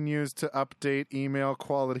continues to update, email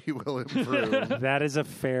quality will improve. That is a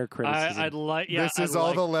fair criticism. This is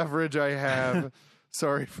all the leverage I have.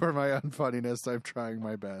 Sorry for my unfunniness. I'm trying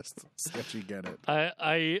my best. Sketchy, get it.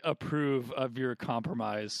 I approve of your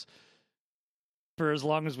compromise. For as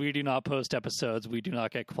long as we do not post episodes, we do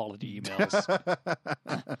not get quality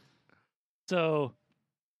emails. So,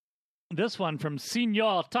 this one from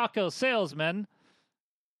Senor Taco Salesman.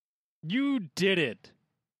 You did it.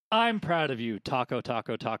 I'm proud of you, Taco,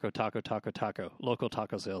 local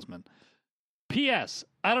taco salesman. P.S.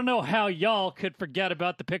 I don't know how y'all could forget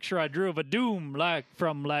about the picture I drew of a Doom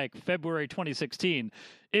from February 2016.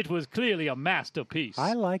 It was clearly a masterpiece.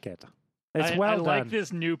 I like it. It's I done. like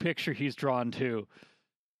this new picture he's drawn too.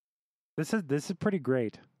 This is pretty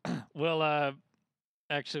great. Well,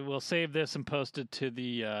 actually, we'll save this and post it to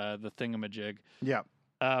the thingamajig. Yeah.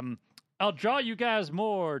 I'll draw you guys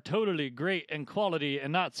more totally great and quality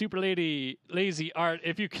and not super lazy art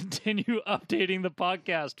if you continue updating the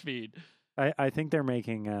podcast feed. I think they're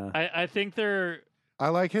making. I think they're. I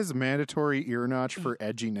like his mandatory ear notch for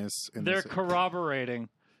edginess. They're corroborating.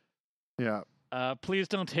 Yeah. Please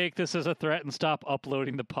don't take this as a threat and stop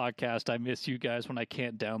uploading the podcast. I miss you guys when I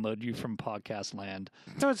can't download you from podcast land.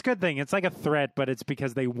 So it's a good thing. It's like a threat, but it's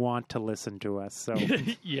because they want to listen to us. So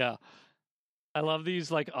yeah. I love these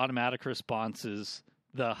like automatic responses.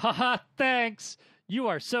 The haha, thanks. You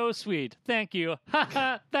are so sweet. Thank you.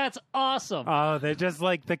 Haha, that's awesome. Oh, they're just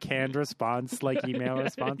like the canned response, like email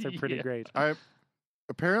response are pretty great.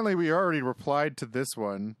 Apparently we already replied to this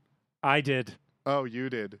one. I did. Oh, you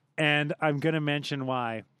did. And I'm going to mention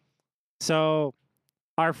why. So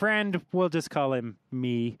our friend, we'll just call him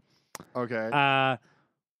me. Okay.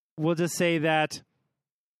 We'll just say that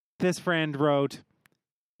this friend wrote,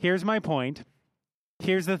 here's my point.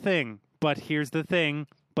 Here's the thing. But here's the thing.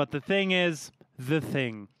 But the thing is the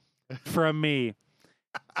thing from me.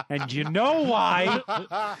 And you know why?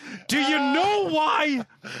 Do you know why?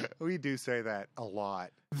 We do say that a lot.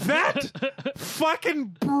 That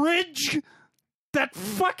fucking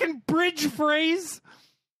bridge phrase?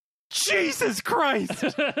 Jesus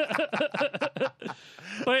Christ.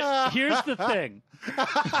 But here's the thing.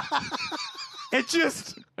 it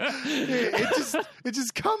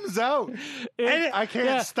just comes out. I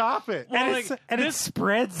can't stop it. Well, And it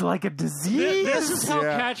spreads like a disease. This is how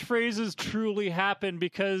Yeah. catchphrases truly happen,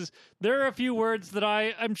 because there are a few words that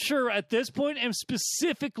I'm sure at this point am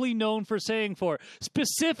specifically known for saying for.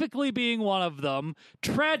 Specifically being one of them,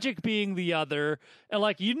 tragic being the other, and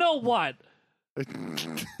like, you know what?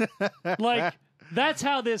 Like, that's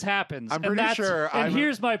how this happens. I'm and pretty sure And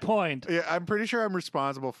here's my point. Yeah, I'm pretty sure I'm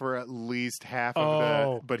responsible for at least half of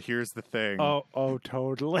the. But here's the thing. Oh,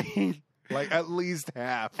 totally. Like at least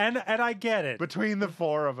half. and I get it. Between the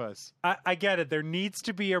four of us. I get it. There needs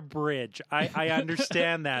to be a bridge. I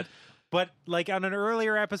understand that. But like on an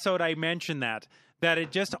earlier episode, I mentioned that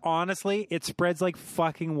it just honestly, it spreads like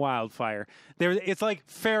fucking wildfire. It's like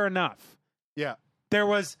fair enough. Yeah. There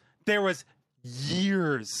was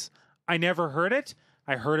years I never heard it.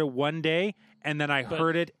 I heard it one day, and then I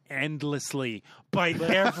heard it endlessly by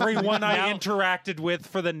everyone I interacted with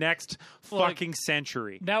for the next fucking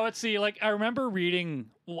century. Now let's see. Like, I remember reading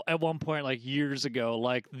at one point, like years ago,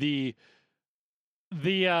 like the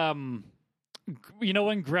you know,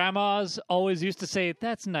 when grandmas always used to say,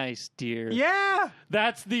 "That's nice, dear." Yeah,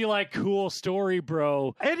 That's the like cool story,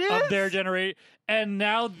 bro. it is. Of their generation. And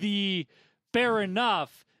now the fair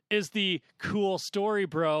enough is the cool story,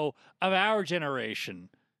 bro, of our generation.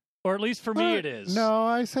 Or at least for me it is. No,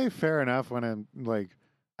 I say fair enough when I'm like,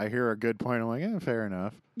 I hear a good point. I'm like, yeah, fair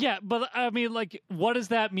enough. Yeah, but I mean, like, what does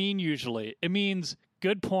that mean usually? It means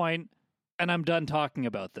good point, and I'm done talking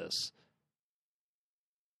about this.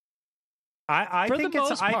 I For the think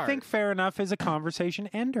most I part. think fair enough is a conversation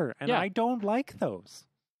ender, and Yeah. I don't like those.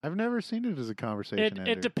 I've never seen it as a conversation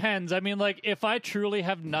ender. It depends. I mean, like, if I truly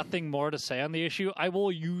have nothing more to say on the issue, I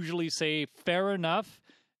will usually say fair enough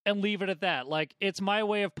and leave it at that. Like, it's my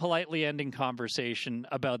way of politely ending conversation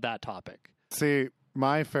about that topic. See,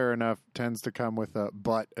 my fair enough tends to come with a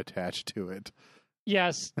but attached to it.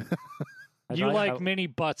 Yes, I you like- like many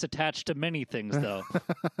butts attached to many things, though.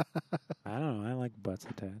 I don't know. I like butts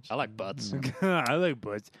attached. I like butts. I like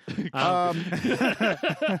butts.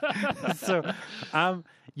 So,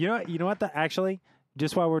 you know what? Actually,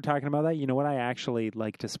 just while we're talking about that, you know what I actually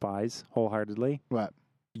like despise wholeheartedly? What?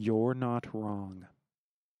 You're not wrong.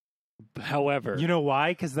 However, You know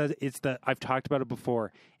why? Because I've talked about it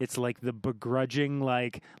before. It's like the begrudging,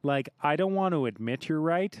 like I don't want to admit you're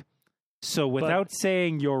right. So without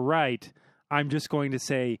saying you're right, I'm just going to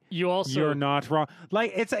say you also you're not wrong.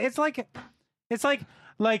 Like it's like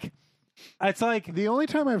The only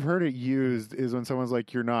time I've heard it used is when someone's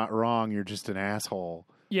like, "You're not wrong. You're just an asshole."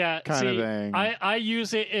 yeah, kind of see, thing. I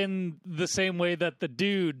use it in the same way that the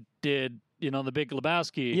dude did, you know, the Big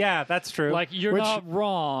Lebowski. yeah, that's true. Like, you're Which- not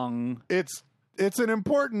wrong. It's an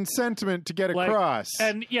important sentiment to get Like, across,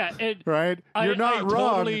 And yeah, right? You're not I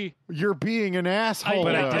wrong. totally- You're being an asshole.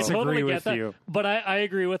 But I though. disagree totally with get that. you. But I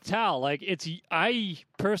agree with Tal. Like, I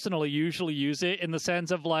personally usually use it in the sense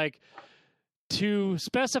of like to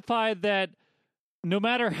specify that no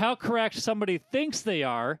matter how correct somebody thinks they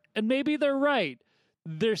are, and maybe they're right,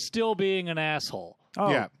 they're still being an asshole. oh,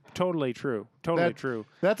 yeah. totally true. Totally That- true.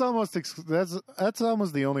 That's almost that's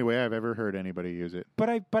almost the only way I've ever heard anybody use it. But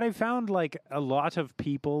I found like a lot of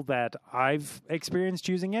people that I've experienced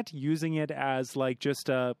using it as like just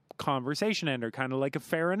a conversation ender, kind of like a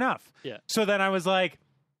fair enough. Yeah. So then I was like,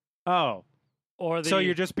 oh, Or so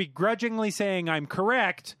you're just begrudgingly saying I'm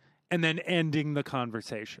correct and then ending the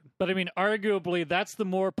conversation. But I mean, arguably, that's the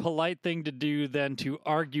more polite thing to do than to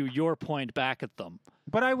argue your point back at them.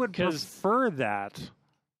 But I would 'Cause- prefer that.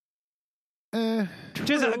 Eh,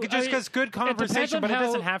 Just I mean, because good depends conversation, on but it how-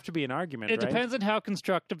 doesn't have to be an argument, It right? depends on how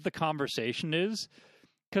constructive the conversation is,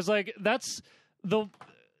 because like that's the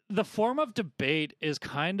form of debate is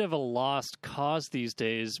kind of a lost cause these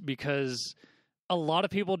days, because a lot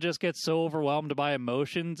of people just get so overwhelmed by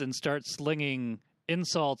emotions and start slinging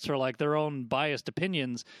insults or like their own biased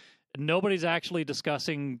opinions. Nobody's actually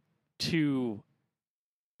discussing to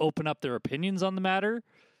open up their opinions on the matter.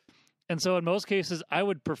 And so in most cases, I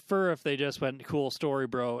would prefer if they just went cool story,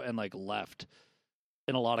 bro, and like left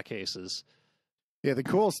in a lot of cases. yeah, the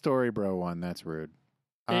cool story, bro. One that's rude.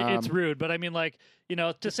 It's rude, but I mean, like, you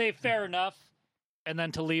know, to say fair enough and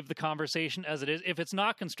then to leave the conversation as it is. If it's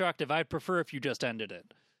not constructive, I'd prefer if you just ended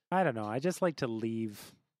it. I don't know. I just like to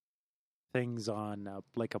leave things on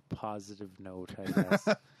like a positive note, I guess.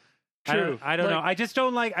 True. I don't know. Like, I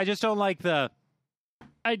just don't like the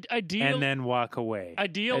and then walk away.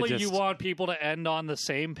 Ideally, I just- you want people to end on the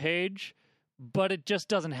same page, but it just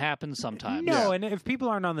doesn't happen sometimes. No, Yeah. and if people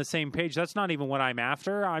aren't on the same page, that's not even what I'm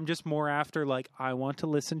after. I'm just more after like I want to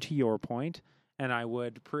listen to your point, and I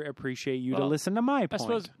would appreciate you to Well, listen to my point. I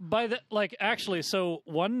suppose by the actually, so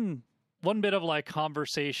one bit of like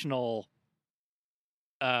conversational,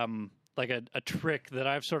 like a trick that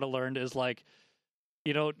I've sort of learned is like,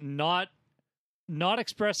 not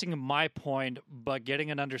expressing my point, but getting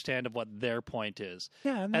an understanding of what their point is.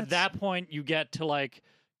 Yeah, and At that point, you get to like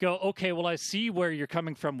go, okay, well, I see where you're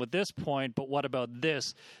coming from with this point, but what about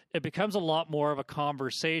this? It becomes a lot more of a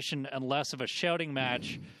conversation and less of a shouting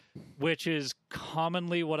match, which is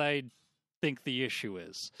commonly what I think the issue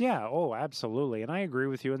is. Yeah, oh, absolutely. And I agree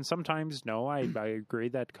with you. And sometimes, no, I agree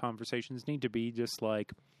that conversations need to be just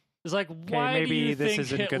like, It's like, why maybe do you this think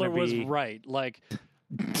isn't Hitler gonna was be- right? Like,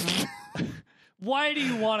 why do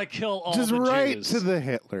you want to kill all Just the right Jews? to the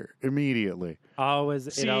Hitler immediately.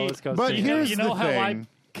 it See, always goes But to you know- here's you know the how I- thing.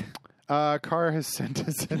 Carr has sent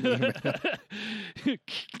us an email.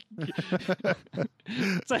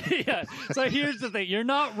 So here's the thing. You're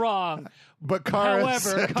not wrong. But Carr has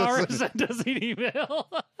However, sent Carr us sent us an email.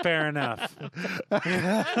 Fair enough.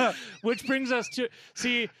 Which brings us to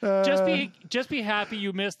just be happy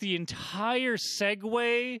you missed the entire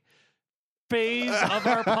segue phase of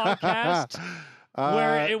our podcast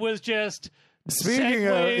where it was just Speaking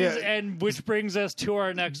of- segues, yeah. and which brings us to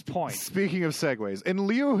our next point. Speaking of segues, in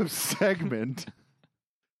lieu of segment,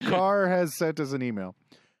 Carr has sent us an email.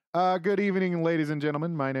 Good evening, ladies and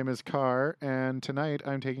gentlemen. My name is Carr, and tonight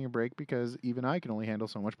I'm taking a break because even I can only handle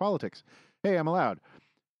so much politics. Hey, I'm allowed.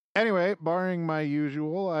 Anyway, barring my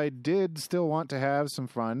usual, I did still want to have some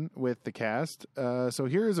fun with the cast. So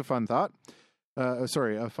here is a fun thought.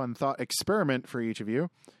 A fun thought experiment for each of you.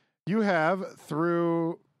 You have,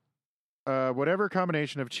 through whatever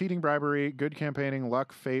combination of cheating, bribery, good campaigning,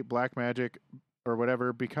 luck, fate, black magic, or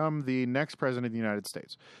whatever, become the next president of the United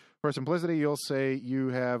States. For simplicity, you'll say you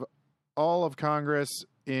have all of Congress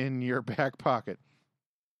in your back pocket.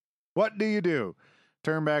 What do?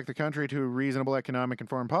 Turn back the country to reasonable economic and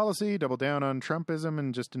foreign policy, double down on Trumpism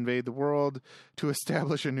and just invade the world to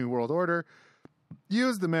establish a new world order,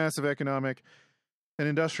 use the massive economic and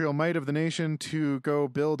industrial might of the nation to go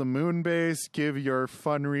build a moon base, give your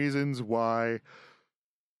fun reasons why.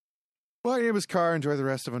 My name is Carr. Enjoy the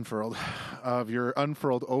rest of your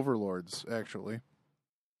unfurled overlords, actually.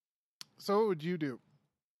 So what would you do?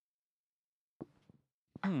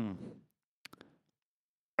 I'm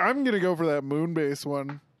going to go for that moon base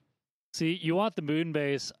one. See, you want the moon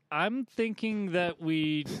base. I'm thinking that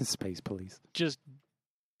we Space police. just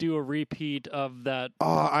do a repeat of that.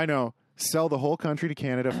 Oh, I know. Sell the whole country to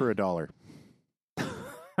Canada for $1.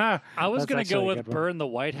 I was That's going to go actually a with good one. burn the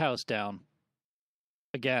White House down.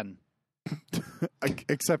 Again.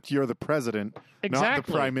 Except you're the president, not the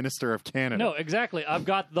Exactly. prime minister of Canada. No, exactly. I've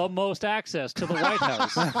got the most access to the White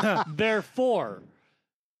House. Therefore,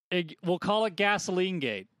 we'll call it Gasoline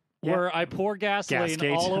Gate, Yeah. where I pour gasoline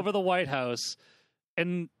Gasgate. all over the White House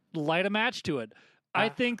and light a match to it. I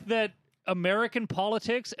think that American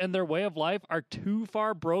politics and their way of life are too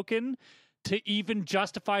far broken to even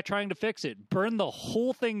justify trying to fix it. Burn the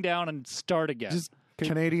whole thing down and start again. Just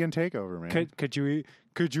Canadian takeover, man.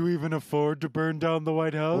 Could you even afford to burn down the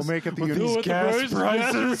White House? We'll make it the With Uni- these With the gas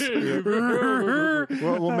prices. prices.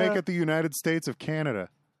 we'll make it the United States of Canada.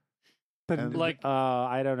 Like-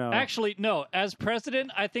 I don't know. Actually, no. As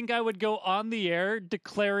president, I think I would go on the air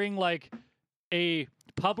declaring like a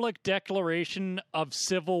public declaration of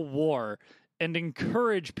civil war and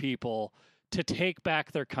encourage people to take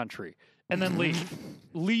back their country and then leave.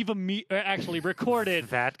 Actually record it.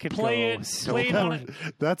 that could Play go it. so Play it on it.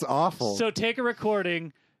 That's awful. So take a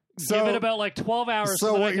recording. So- give it about like 12 hours So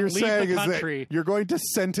so that I what can you're leave saying the is country that you're going to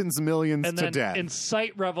sentence millions and to then death.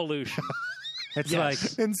 incite revolution. It's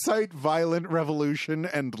Yes. Incite violent revolution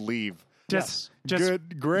and leave. just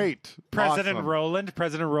Good, great. President Awesome.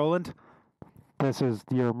 Roland. This is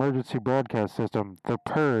your emergency broadcast system. The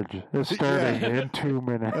purge is starting in 2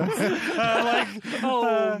 minutes.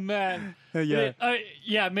 Oh man.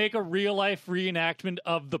 Yeah. Make a real life reenactment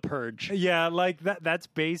of the purge. Yeah, like that's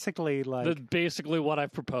basically like That's basically what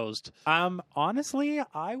I've proposed. honestly,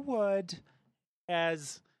 I would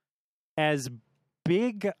as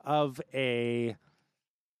big of a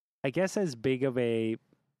as big of a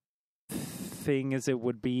thing as it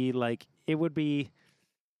would be, like it would be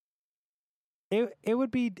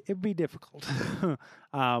difficult.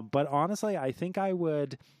 But honestly, I think I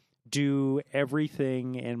would do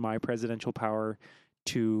everything in my presidential power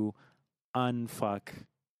to unfuck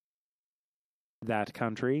that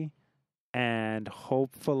country and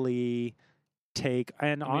hopefully take.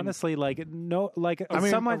 And honestly, like no, like I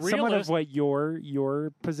mean, somewhat of what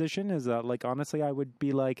your position is. Like honestly, I would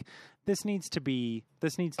be like, this needs to be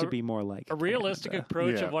more like a realistic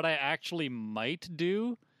approach Yeah. of what I actually might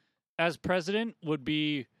do as president would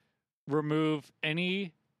be remove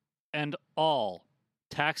any and all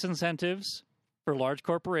tax incentives for large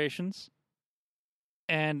corporations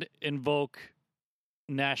and invoke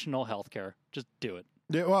national health care. Just do it.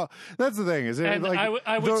 Yeah, well, that's the thing. Is it And like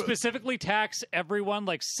I would specifically tax everyone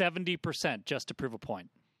like 70% just to prove a point.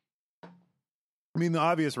 I mean, the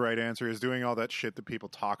obvious right answer is doing all that shit that people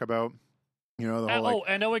talk about. You know, the whole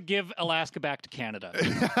And I would give Alaska back to Canada.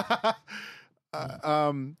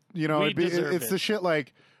 you know, We deserve it's it. the shit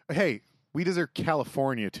like, hey, we deserve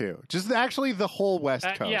California too. Just actually the whole West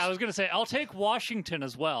Coast. Yeah, I was going to say, I'll take Washington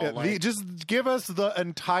as well. Yeah, just give us the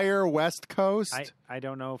entire West Coast. I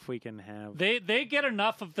don't know if we can have. They get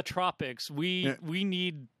enough of the tropics. We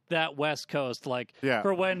need that West Coast, like Yeah.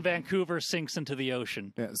 for when Vancouver sinks into the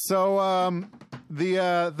ocean. Yeah. So the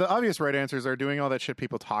obvious right answers are doing all that shit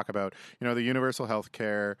people talk about. You know, the universal health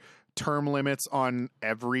care, term limits on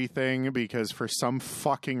everything, because for some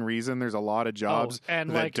fucking reason there's a lot of jobs and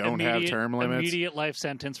that like don't have term limits. Immediate life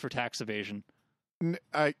sentence for tax evasion.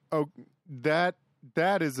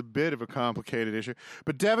 That is a bit of a complicated issue,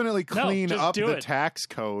 but definitely clean just up do the it. tax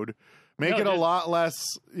code. Make No, it a just- lot less,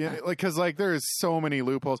 because like there is so many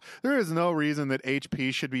loopholes. There is no reason that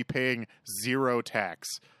HP should be paying zero tax.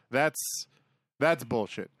 That's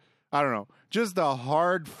bullshit. I don't know. Just a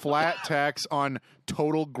hard flat tax on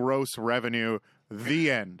total gross revenue.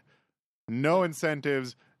 The end. No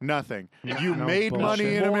incentives. Nothing. You no made bullshit.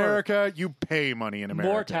 money in More- America. You pay money in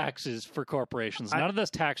America. More taxes for corporations. None of this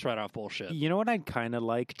tax write-off bullshit. You know what I'd kind of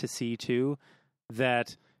like to see too?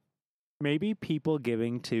 That maybe people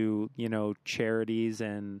giving to, charities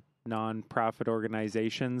and nonprofit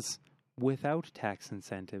organizations without tax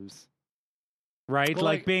incentives. Right? Well,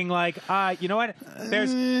 like being like, you know what?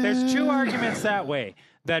 There's two arguments that way.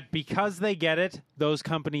 That because they get it, those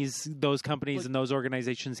companies and those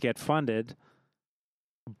organizations get funded.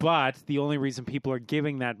 But the only reason people are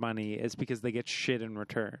giving that money is because they get shit in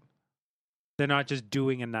return. They're not just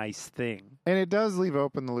doing a nice thing. And it does leave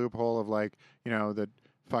open the loophole of like, the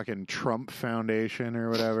fucking Trump Foundation or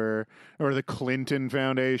whatever, or the Clinton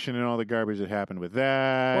Foundation and all the garbage that happened with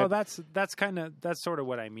that. Well, that's sort of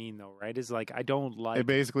what I mean, though, right? Is like I don't like. It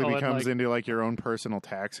basically and, becomes like, into like your own personal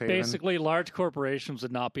tax haven. Basically, large corporations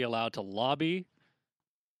would not be allowed to lobby.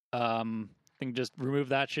 I think just remove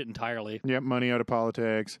that shit entirely. Yep, money out of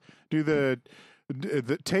politics.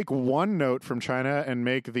 Take one note from China and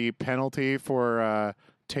make the penalty for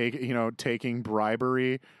taking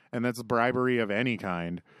bribery, and that's bribery of any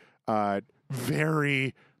kind.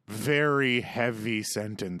 Very, very heavy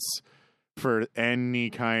sentence for any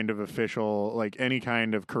kind of official, like any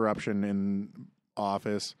kind of corruption in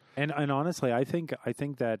office. And honestly, I think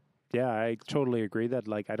that I totally agree that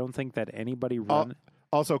like I don't think that anybody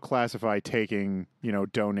Also classify taking,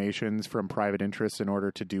 donations from private interests in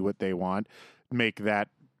order to do what they want. Make that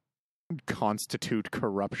constitute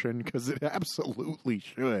corruption, because it absolutely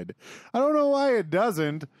should. I don't know why it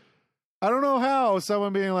doesn't. I don't know how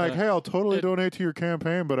someone being like, hey, I'll totally donate to your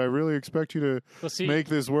campaign, but I really expect you to make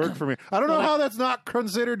this work for me. I don't know how that's not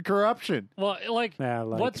considered corruption. Well, Yeah,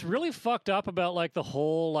 what's really fucked up about like the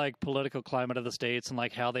whole like political climate of the States and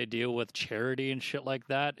like how they deal with charity and shit like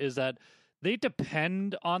that is that they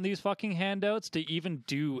depend on these fucking handouts to even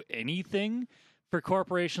do anything for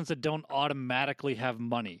corporations that don't automatically have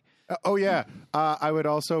money. I would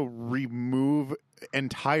also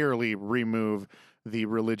entirely remove the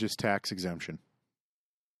religious tax exemption.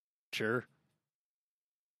 Sure.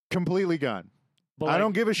 Completely gone. But, I like,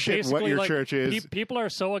 don't give a shit what basically, your like, church is. People are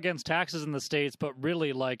so against taxes in the States, but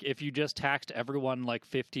really, like, if you just taxed everyone like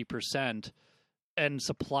 50% and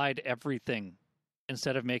supplied everything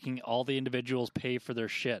instead of making all the individuals pay for their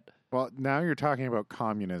shit. Well, now you're talking about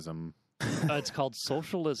communism. It's called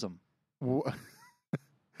socialism. Wha-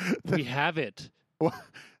 We have it.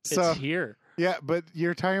 So It's here. yeah, but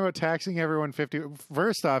you're talking about taxing everyone 50.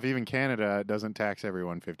 First off, even Canada doesn't tax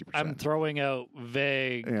everyone 50%. I'm throwing out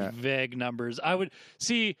Yeah. vague numbers. I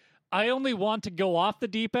only want to go off the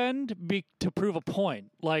deep end to prove a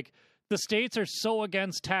point. Like, the states are so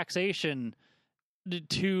against taxation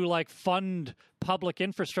to like fund public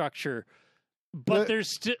infrastructure, but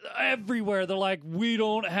there's everywhere they're like, we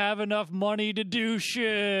don't have enough money to do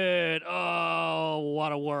shit. Oh,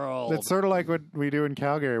 what a world. It's sort of like what we do in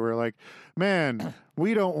Calgary. We're like, man,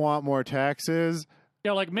 we don't want more taxes.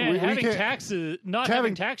 Yeah, like, man, We having can't- taxes, not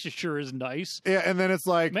having taxes sure is nice. Yeah, and then it's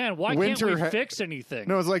like, Man, why winter can't we fix anything?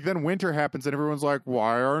 No, it's like then winter happens and everyone's like,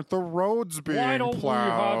 why aren't the roads being Why don't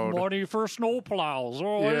plowed? we have money for snow plows?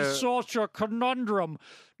 Oh, Yeah. it's such a conundrum.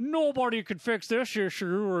 Nobody could fix this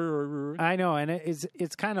issue. I know, and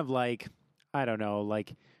it's kind of like, I don't know,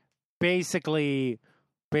 like basically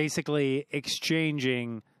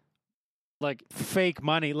exchanging Like, fake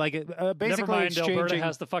money, like basically never mind, exchanging. Alberta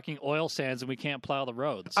has the fucking oil sands and we can't plow the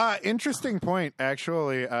roads. Interesting point,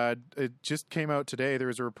 actually. It just came out today. There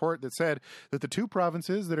was a report that said that the two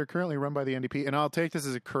provinces that are currently run by the NDP, and I'll take this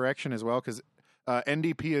as a correction as well, because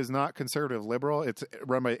NDP is not conservative liberal. It's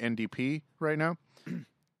run by NDP right now.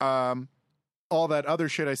 All that other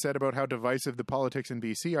shit I said about how divisive the politics in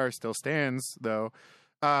BC are still stands, though.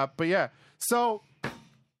 But yeah, so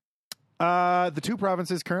the two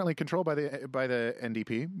provinces currently controlled by the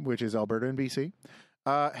NDP, which is Alberta and BC,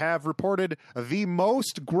 have reported the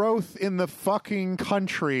most growth in the fucking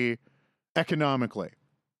country economically.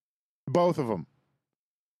 Both of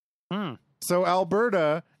them. So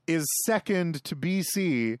Alberta is second to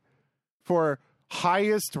BC for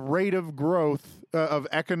highest rate of growth, of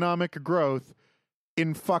economic growth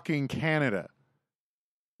in fucking Canada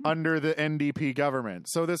under the NDP government.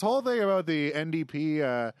 So this whole thing about the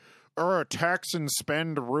NDP tax and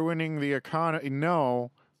spend ruining the economy,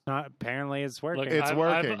 no. Apparently, it's working. Look, It's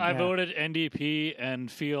working. I Yeah. voted NDP and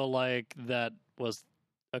feel like that was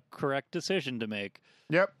a correct decision to make.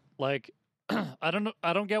 Yep. Like, I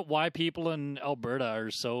don't get why people in Alberta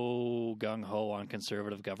are so gung ho on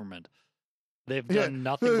conservative government. They've done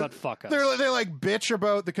nothing but fuck us. They like bitch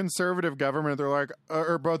about the conservative government. They're like,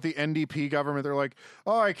 or about the NDP government. They're like,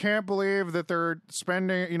 oh, I can't believe that they're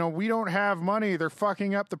spending, we don't have money. They're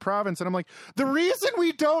fucking up the province. And I'm like, the reason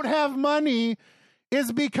we don't have money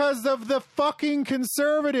is because of the fucking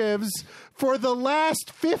conservatives for the last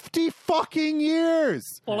 50 fucking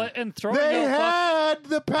years. Well, and throwing They out had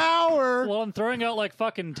the power. well, and throwing out like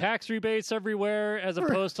fucking tax rebates everywhere, as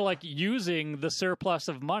opposed to like using the surplus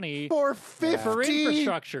of money for 50 for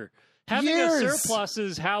infrastructure. Having a years. surplus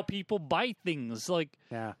is how people buy things. Like,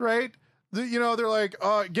 Yeah. Right? They're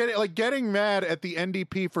like, getting mad at the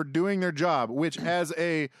NDP for doing their job, which as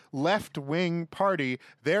a left-wing party,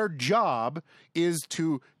 their job is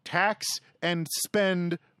to tax and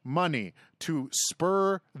spend money to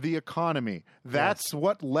spur the economy. That's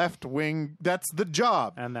what left-wing, that's the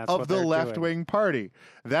job And that's of what the they're left-wing party.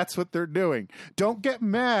 That's what they're doing. Don't get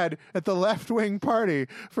mad at the left-wing party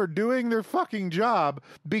for doing their fucking job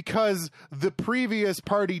because the previous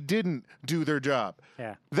party didn't do their job.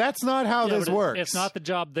 Yeah. That's not how yeah, this but works. it's not the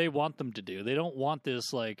job they want them to do. They don't want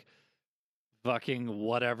this like fucking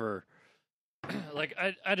whatever. Like,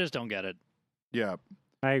 I just don't get it. Yeah.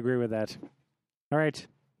 I agree with that. All right.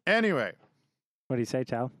 Anyway, What do you say,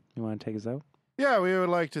 Tal? You want to take us out? yeah, we would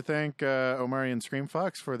like to thank Omari and Scream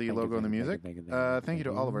Fox for the Thank you, logo and the thank you, music. thank you, thank you, Thank you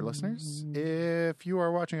to all of our listeners. If you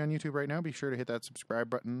are watching on YouTube right now, be sure to hit that subscribe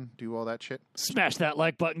button, do all that shit. Smash that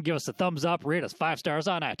like button, give us a thumbs up, rate us 5 stars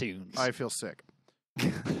on iTunes. I feel sick.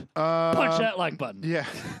 Punch that like button. Yeah.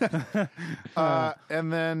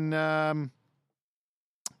 And then,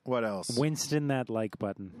 what else? Winston, that like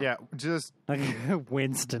button. Yeah, just Like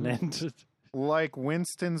Winston it. like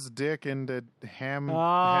Winston's dick into Oh,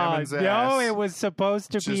 Hammond's ass. no, it was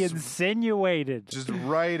supposed to be Just- insinuated. Just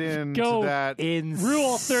right into Go that.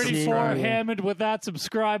 Rule 34 Insinuated. Hammond with that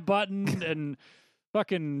subscribe button and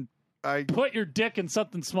fucking I put your dick in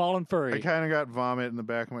something small and furry. kind of got vomit in the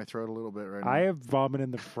back of my throat a little bit right now. I have vomit in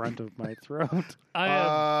the front of my throat. I have,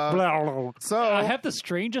 Uh, Blah, blah, blah. so I have the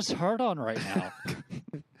strangest heart on right now.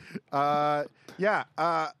 yeah,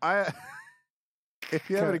 I. If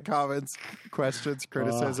you have any comments, questions,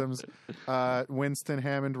 criticisms, Winston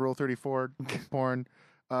Hammond, Rule 34, porn.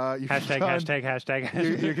 You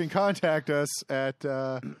Hashtag. you can contact us at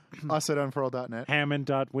us at unfurl.net.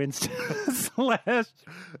 Hammond.Winston slash.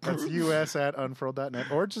 That's us at unfurl.net.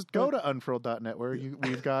 Or just go to unfurl.net where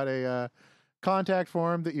we've got a contact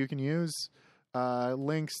form that you can use.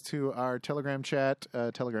 Links to our Telegram chat,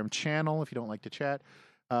 Telegram channel if you don't like to chat,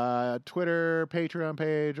 Twitter, Patreon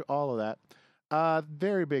page, all of that.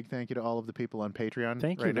 Very big thank you to all of the people on Patreon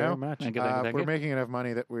Thank you right very now. much. Thank you, thank We're you. making enough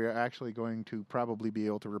money that we're actually going to probably be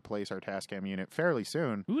able to replace our Tascam unit fairly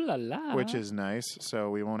soon, Ooh la la. which is nice. So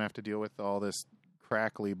we won't have to deal with all this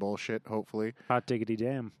crackly bullshit, hopefully. Hot diggity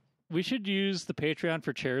damn. We should use the Patreon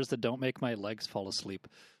for chairs that don't make my legs fall asleep.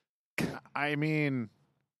 I mean,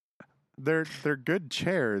 they're good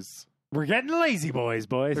chairs. We're getting lazy, boys.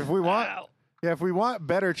 If we want, Ow. yeah, if we want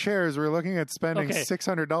better chairs, we're looking at spending Okay.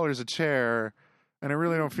 $600 a chair and I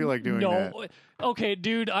really don't feel like doing that. No, okay,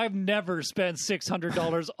 dude, I've never spent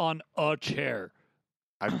 $600 on a chair.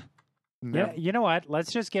 I've Yeah, you know what?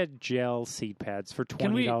 Let's just get gel seat pads for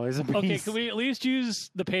 $20 a piece. Okay, can we at least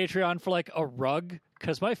use the Patreon for like a rug?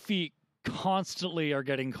 Because my feet constantly are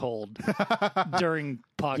getting cold during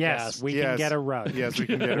podcasts. Yes, we can get a rug. Yes, we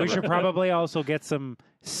can get a We rug. should probably also get some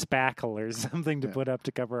spackle or something to put up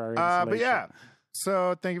to cover our insulation. But yeah,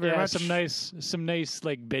 so thank you very much. some nice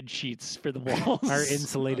like bed sheets for the walls. Our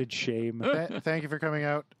insulated shame. Thank you for coming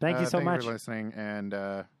out. Thank you so much. Thank you for listening, and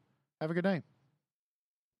have a good night.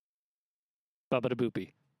 Bubba da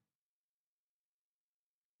boopy.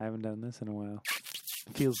 I haven't done this in a while.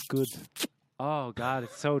 Feels good. Oh, God,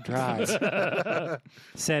 it's so dry.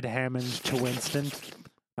 Said Hammond to Winston.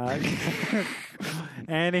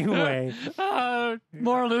 Anyway.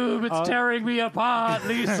 More lube. It's tearing me apart,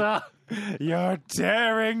 Lisa. You're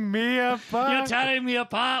tearing me apart. You're tearing me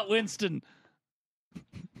apart, Winston.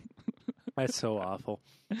 That's so awful.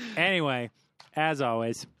 Anyway, as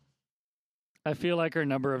always. I feel like our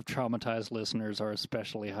number of traumatized listeners are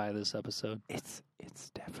especially high this episode. It's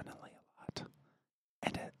definitely a lot.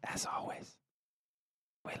 And as always,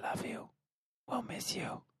 we love you. We'll miss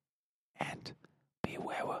you. And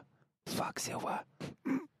beware, fuck Silver.